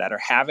reaction to that or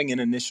having an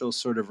initial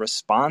sort of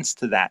response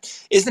to that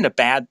isn't a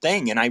bad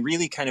thing. And I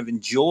really kind of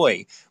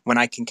enjoy when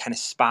I can kind of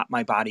spot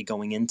my body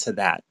going into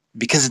that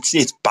because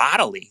it's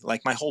bodily.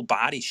 Like, my whole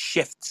body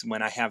shifts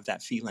when I have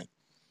that feeling.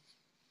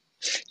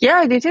 Yeah,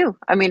 I do too.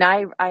 I mean,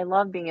 I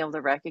love being able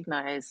to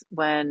recognize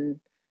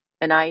when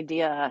an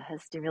idea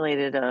has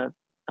stimulated a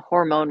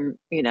hormone,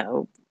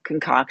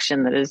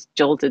 concoction that is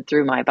jolted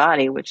through my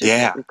body, which is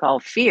what Yeah. we call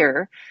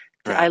fear.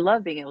 I Right.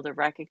 love being able to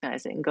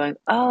recognize it and going,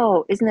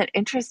 oh, isn't it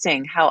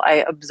interesting how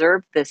I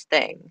observed this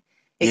thing?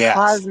 It Yes.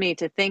 caused me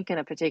to think in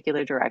a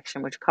particular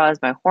direction, which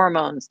caused my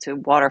hormones to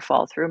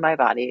waterfall through my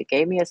body. It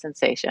gave me a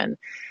sensation.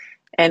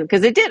 And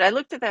because it did, I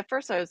looked at that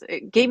first.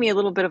 It gave me a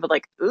little bit of a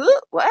like,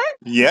 ooh, what?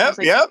 And I Yep. was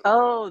like, Yep.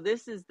 oh,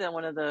 this is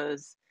one of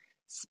those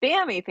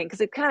spammy things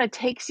because it kind of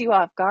takes you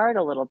off guard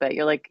a little bit.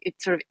 You're like, it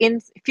sort of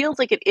it feels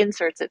like it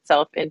inserts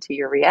itself into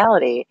your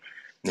reality,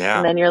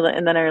 and Yeah. then you're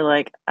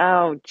like,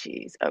 oh,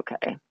 geez,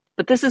 okay,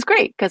 but this is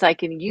great because I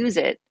can use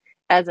it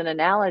as an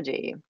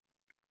analogy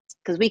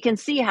because we can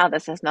see how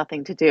this has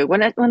nothing to do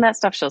when that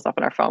stuff shows up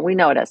on our phone. We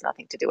know it has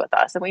nothing to do with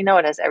us, and we know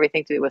it has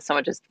everything to do with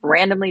someone just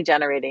randomly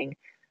generating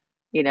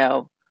you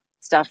know,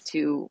 stuff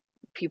to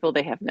people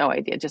they have no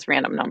idea, just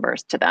random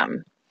numbers to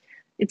them.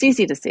 It's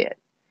easy to see it,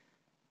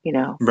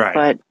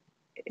 Right. but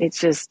it's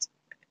just,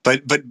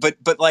 But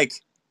like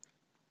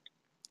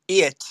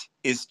it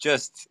is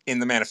just in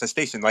the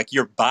manifestation. Like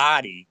your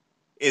body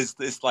is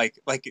this like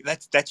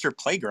that's your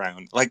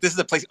playground. Like this is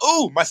a place.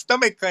 Oh, my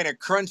stomach kind of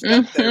crunched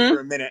up there mm-hmm, for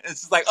a minute.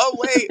 It's just like, oh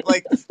wait,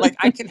 like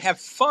I can have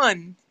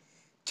fun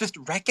just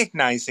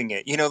recognizing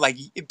it. You know, like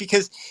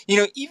because you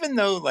know even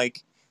though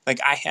like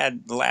I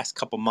had the last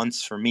couple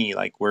months for me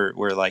like we're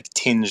like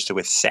tinged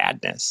with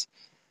sadness,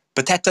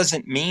 but that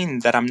doesn't mean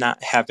that I'm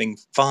not having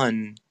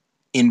fun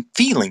in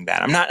feeling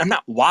that. I'm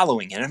not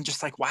wallowing in it. I'm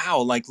just like, wow,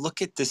 like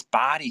look at this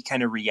body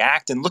kind of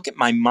react and look at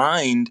my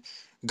mind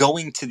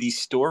going to these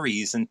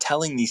stories and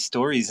telling these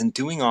stories and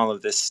doing all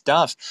of this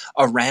stuff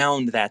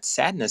around that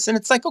sadness. And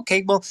it's like,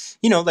 okay, well,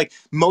 you know, like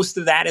most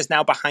of that is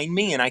now behind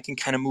me and I can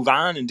kind of move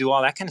on and do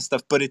all that kind of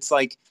stuff. But it's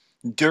like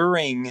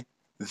during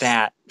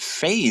that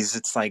phase,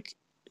 it's like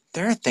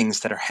there are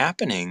things that are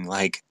happening,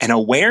 like an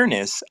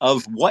awareness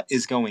of what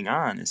is going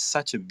on is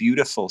such a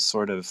beautiful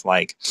sort of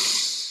like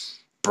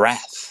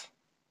breath.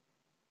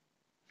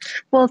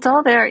 well, it's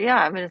all there. Yeah,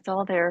 I mean, it's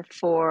all there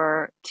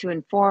to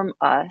inform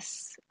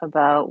us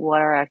about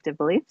what our active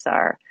beliefs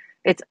are.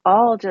 It's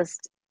all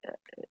just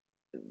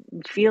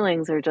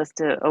feelings are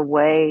just a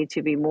way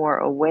to be more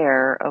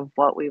aware of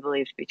what we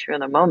believe to be true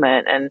in the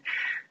moment. And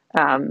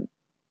um,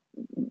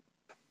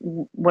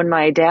 when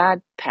my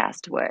dad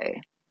passed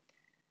away,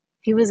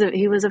 he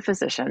was a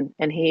physician,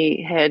 and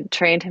he had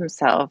trained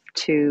himself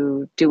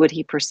to do what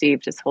he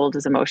perceived as hold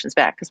his emotions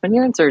back. Because when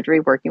you're in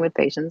surgery, working with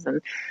patients,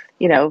 and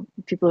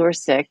people who are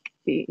sick,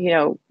 he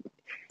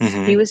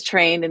Mm-hmm. was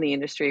trained in the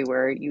industry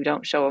where you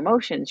don't show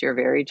emotions. You're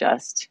very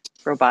just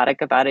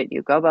robotic about it.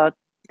 You go about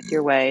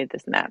your way,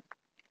 this and that.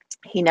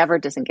 He never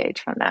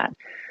disengaged from that.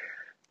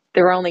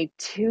 There were only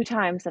two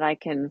times that I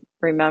can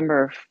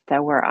remember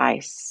where I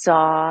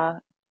saw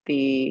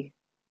the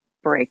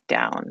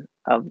breakdown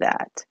of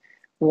that.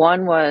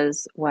 One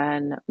was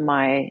when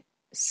my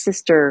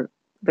sister,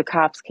 the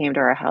cops came to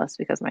our house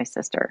because of my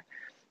sister.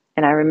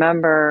 And I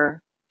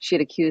remember she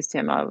had accused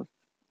him of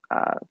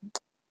uh,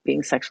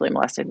 being sexually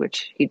molested,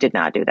 which he did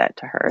not do that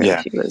to her. And Yeah.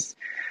 she was,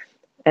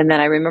 and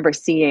then I remember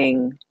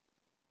seeing,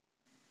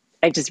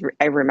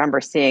 I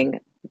remember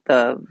seeing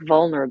the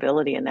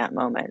vulnerability in that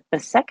moment. The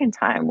second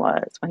time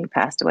was when he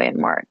passed away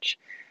in March.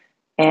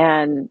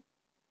 And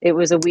it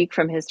was a week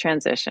from his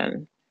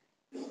transition.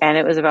 And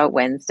it was about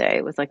Wednesday.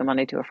 It was like a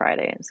Monday to a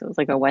Friday. And so it was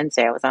like a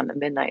Wednesday. I was on the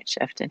midnight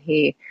shift, and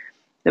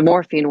the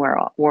morphine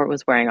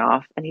was wearing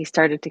off, and he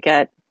started to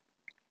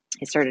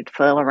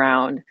flail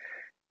around.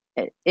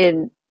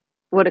 In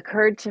what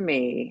occurred to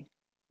me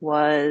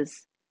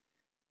was,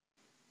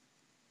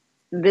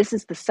 this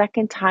is the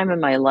second time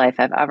in my life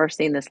I've ever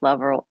seen this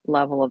level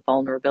of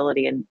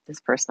vulnerability in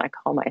this person I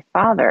call my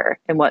father.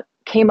 And what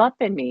came up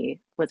in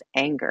me was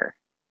anger.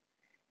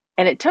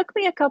 And it took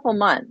me a couple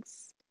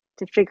months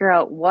to figure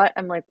out what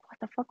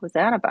the fuck was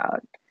that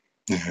about?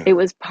 Mm-hmm. It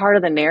was part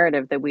of the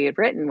narrative that we had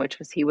written, which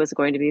was he was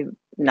going to be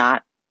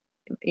not,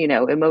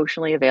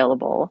 emotionally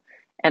available,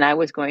 and I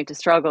was going to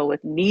struggle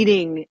with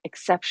needing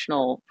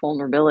exceptional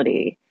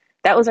vulnerability.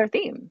 That was our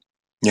theme.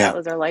 Yeah. That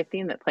was our life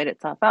theme that played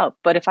itself out.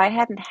 But if I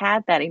hadn't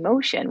had that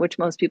emotion, which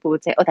most people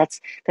would say, "Oh, that's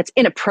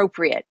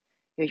inappropriate.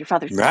 Your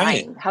father's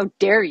Right. dying. How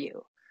dare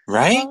you?"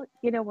 Right. Well,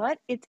 you know what?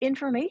 It's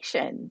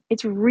information.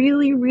 It's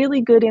really,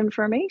 really good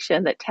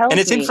information that And tells me,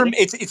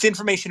 it's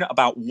information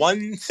about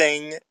one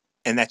thing,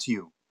 and that's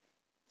you.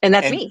 and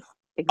that's And me.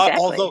 Exactly.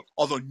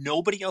 although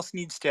nobody else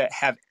needs to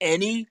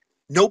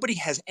nobody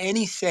has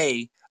any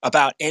say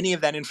about any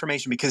of that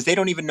information, because they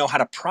don't even know how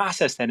to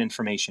process that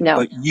information, No.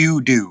 but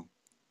you do.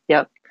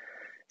 Yep.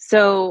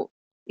 So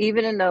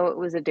even though it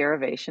was a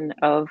derivation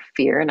of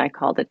fear and I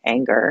called it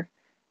anger,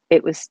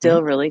 it was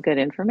still Mhm. really good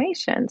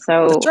information. That's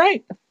So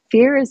right.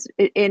 fear is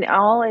in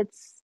all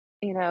its,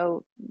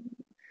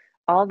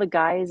 all the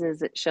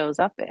guises it shows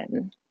up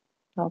in,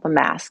 all the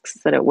masks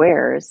that it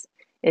wears,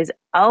 is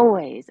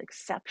always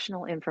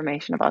exceptional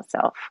information about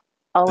self.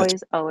 That's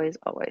Always, always,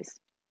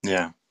 always.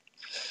 Yeah.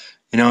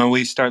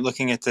 We start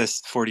looking at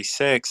this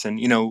 46, and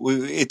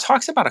it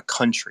talks about a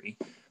country,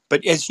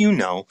 but as you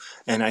know,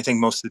 and I think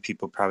most of the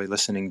people probably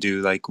listening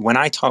do, like when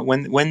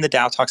the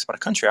Tao talks about a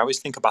country, I always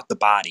think about the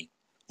body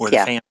or the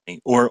Yeah.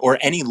 family or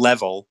any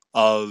level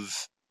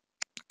of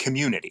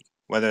community,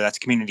 whether that's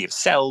community of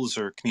cells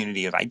or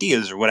community of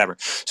ideas or whatever.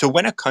 So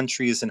when a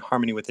country is in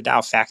harmony with the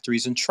Tao,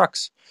 factories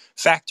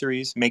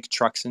make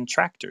trucks and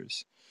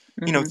tractors,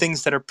 Mm-hmm.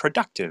 things that are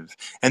productive.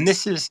 And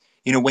this is,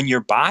 when your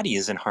body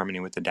is in harmony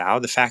with the Tao,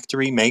 the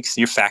factory makes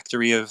your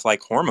factory of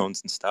like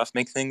hormones and stuff,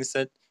 make things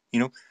that,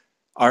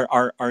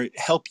 are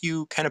help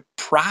you kind of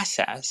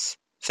process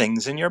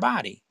things in your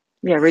body.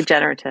 Yeah,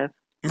 regenerative.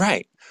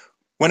 Right.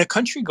 When a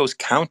country goes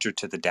counter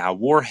to the Tao,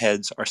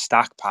 warheads are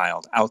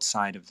stockpiled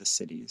outside of the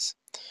cities.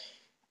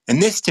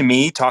 And this to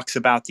me talks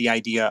about the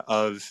idea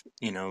of,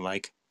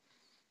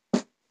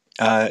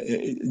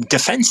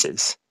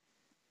 defenses,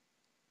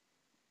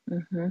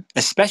 Mm-hmm.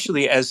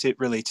 especially as it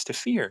relates to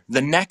fear.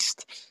 The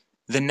next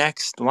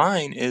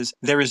line is,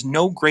 there is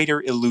no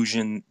greater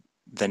illusion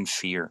than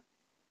fear,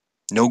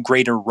 no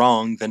greater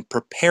wrong than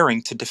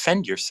preparing to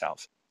defend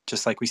yourself.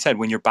 Just like we said,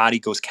 when your body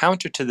goes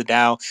counter to the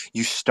Tao,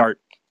 you start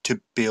to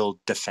build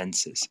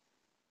defenses.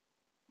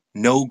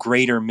 No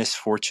greater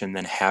misfortune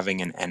than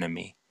having an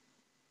enemy.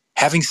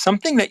 Having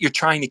something that you're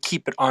trying to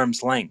keep at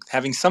arm's length,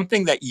 having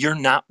something that you're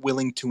not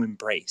willing to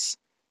embrace,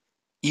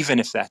 even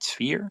if that's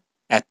fear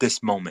at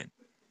this moment.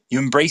 You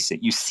embrace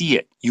it, you see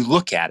it, you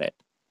look at it.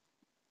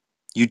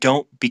 You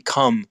don't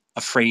become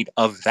afraid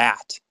of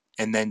that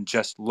and then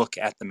just look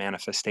at the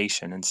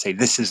manifestation and say,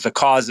 this is the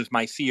cause of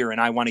my fear and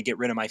I want to get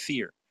rid of my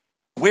fear.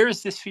 Where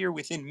is this fear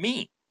within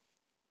me?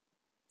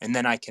 And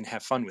then I can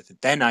have fun with it.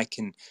 Then I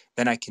can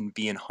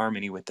be in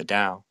harmony with the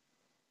Tao.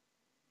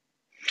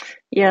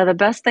 Yeah, the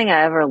best thing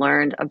I ever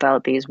learned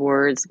about these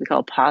words we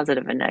call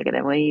positive and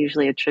negative, we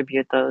usually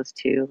attribute those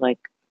to like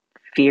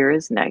fear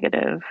is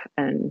negative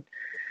and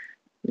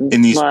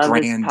In these love is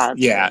grand, positive.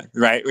 yeah,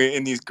 right.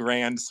 In these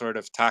grand sort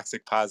of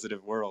toxic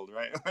positive world,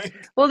 right?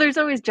 Well, there's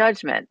always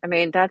judgment. I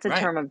mean, that's a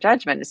Right. term of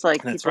judgment. It's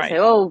like That's people say, right.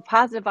 oh,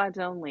 positive vibes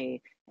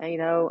only. And,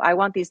 I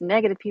want these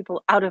negative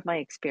people out of my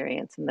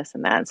experience and this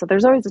and that. So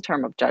there's always a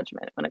term of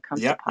judgment when it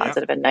comes to Yep. Yep.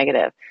 positive and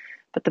negative.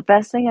 But the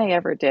best thing I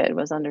ever did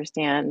was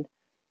understand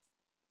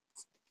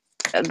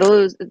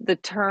the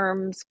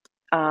terms,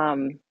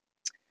 um,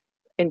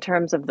 in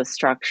terms of the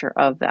structure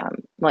of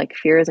them. Like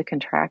fear is a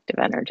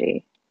contractive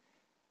energy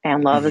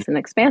and love Mm-hmm. is an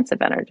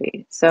expansive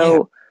energy. Yeah.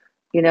 So,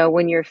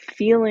 when you're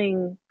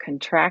feeling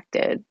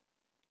contracted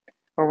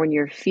or when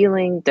you're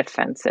feeling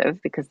defensive,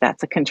 because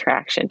that's a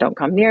contraction, don't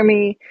come near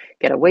me,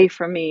 get away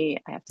from me,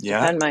 I have to Yeah.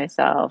 defend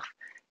myself,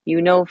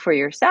 for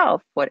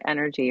yourself what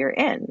energy you're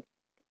in.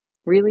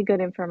 Really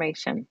good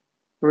information,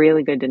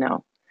 really good to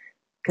know,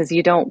 because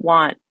you don't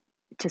want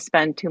to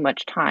spend too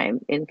much time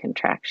in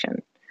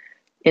contraction,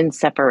 in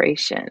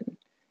separation,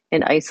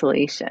 in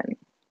isolation,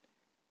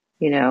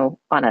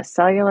 on a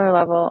cellular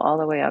level, all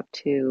the way up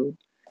to,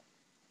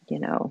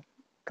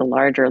 the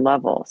larger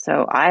level.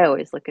 So I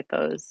always look at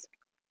those,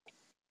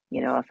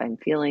 if I'm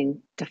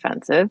feeling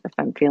defensive,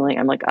 I'm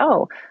like,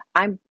 oh,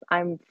 I'm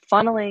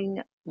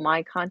funneling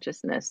my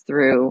consciousness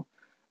through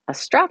a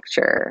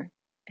structure,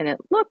 and it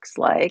looks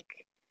like,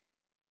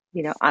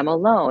 I'm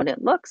alone.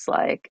 It looks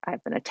like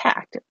I've been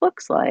attacked. It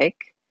looks like,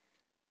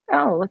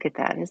 oh, look at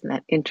that. Isn't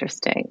that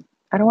interesting?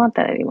 I don't want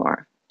that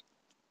anymore.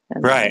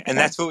 Right. And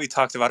that's what we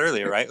talked about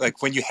earlier, right?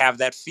 Like when you have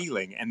that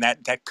feeling and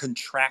that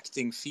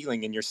contracting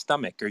feeling in your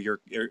stomach or your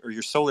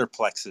solar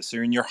plexus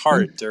or in your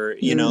heart or,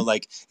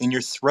 like in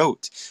your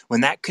throat,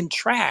 when that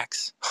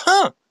contracts,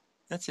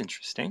 that's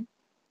interesting.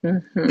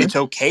 It's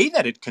okay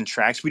that it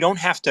contracts. We don't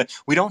have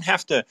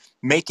to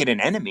make it an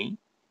enemy.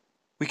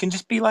 We can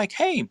just be like,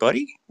 hey,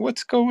 buddy,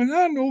 what's going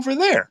on over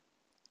there?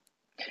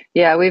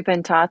 Yeah, we've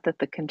been taught that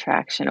the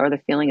contraction or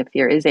the feeling of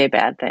fear is a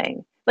bad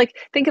thing. Like,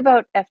 think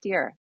about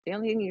FDR. The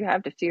only thing you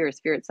have to fear is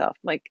fear itself.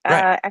 Like,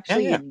 Right.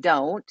 actually, Yeah. you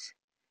don't.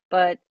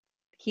 But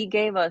he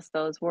gave us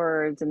those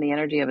words in the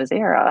energy of his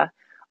era.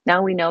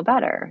 Now we know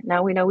better.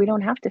 Now we know we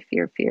don't have to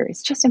fear fear.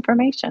 It's just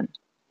information.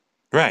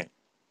 Right.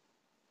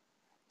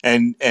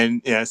 And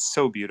yeah, it's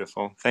so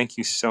beautiful. Thank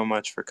you so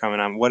much for coming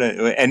on.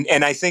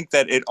 And I think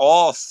that it's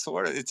all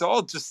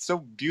just so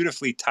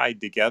beautifully tied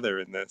together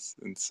in this.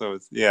 And so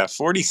yeah,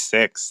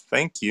 46.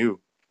 Thank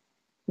you.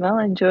 Well,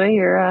 enjoy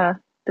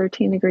your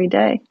 13-degree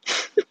day.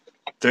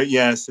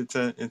 Yes, it's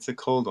a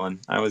cold one.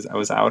 I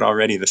was out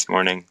already this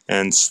morning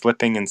and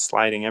slipping and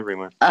sliding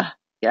everywhere.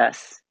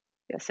 Yes.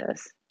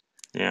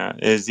 Yeah,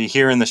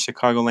 here in the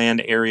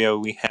Chicagoland area,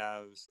 we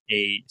have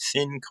a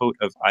thin coat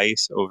of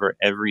ice over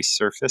every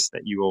surface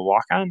that you will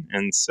walk on.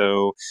 And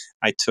so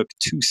I took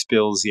 2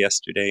 spills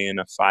yesterday in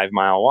a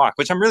 5-mile walk,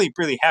 which I'm really,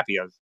 really happy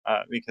of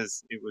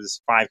because it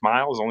was 5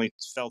 miles, only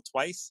fell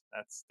twice.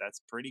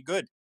 That's pretty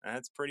good.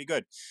 That's pretty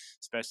good,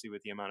 especially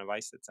with the amount of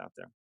ice that's out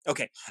there.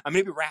 Okay, I'm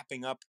going to be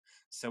wrapping up.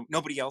 So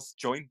nobody else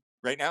join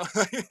right now.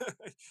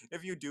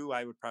 If you do,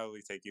 I would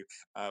probably take you,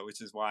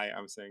 which is why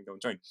I'm saying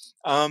don't join.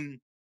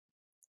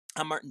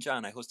 I'm Martin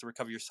John. I host the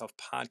Recover Yourself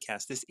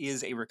podcast. This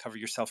is a Recover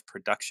Yourself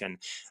production.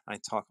 I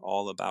talk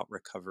all about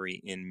recovery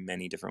in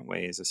many different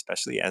ways,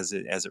 especially as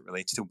it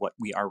relates to what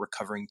we are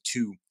recovering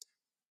to,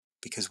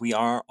 because we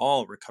are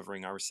all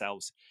recovering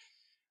ourselves.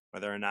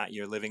 Whether or not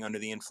you're living under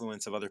the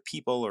influence of other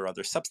people or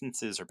other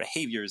substances or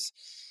behaviors,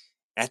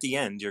 at the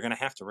end, you're going to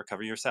have to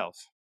recover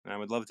yourself. And I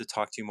would love to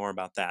talk to you more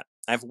about that.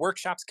 I have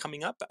workshops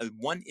coming up.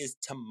 One is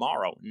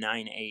tomorrow,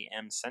 9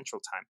 a.m. Central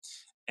Time.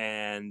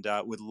 And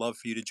would love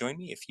for you to join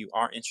me. If you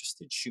are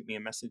interested, shoot me a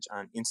message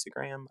on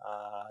Instagram,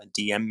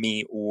 DM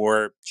me,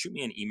 or shoot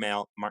me an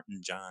email,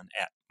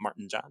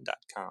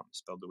 martinjohn@martinjohn.com,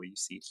 spelled the way you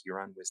see it here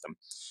on Wisdom.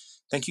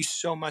 Thank you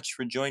so much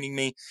for joining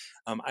me.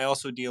 I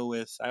also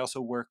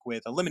work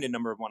with a limited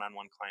number of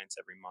one-on-one clients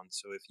every month.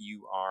 So if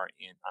you are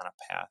on a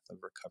path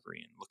of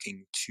recovery and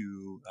looking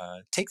to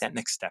take that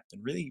next step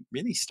and really,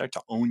 really start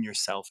to own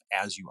yourself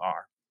as you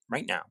are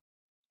right now,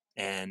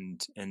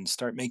 and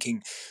start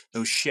making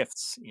those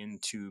shifts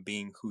into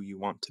being who you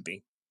want to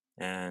be,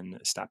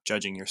 and stop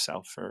judging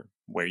yourself for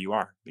where you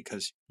are,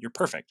 because you're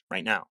perfect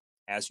right now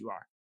as you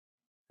are.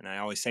 And I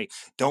always say,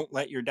 don't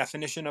let your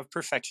definition of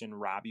perfection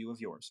rob you of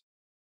yours.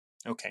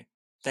 Okay.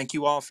 Thank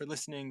you all for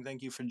listening.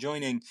 Thank you for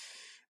joining.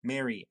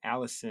 Mary,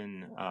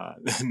 Allison,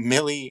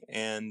 Millie,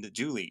 and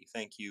Julie,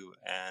 thank you.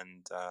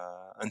 And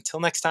until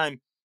next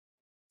time,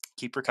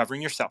 keep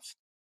recovering yourself.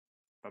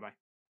 Bye-bye.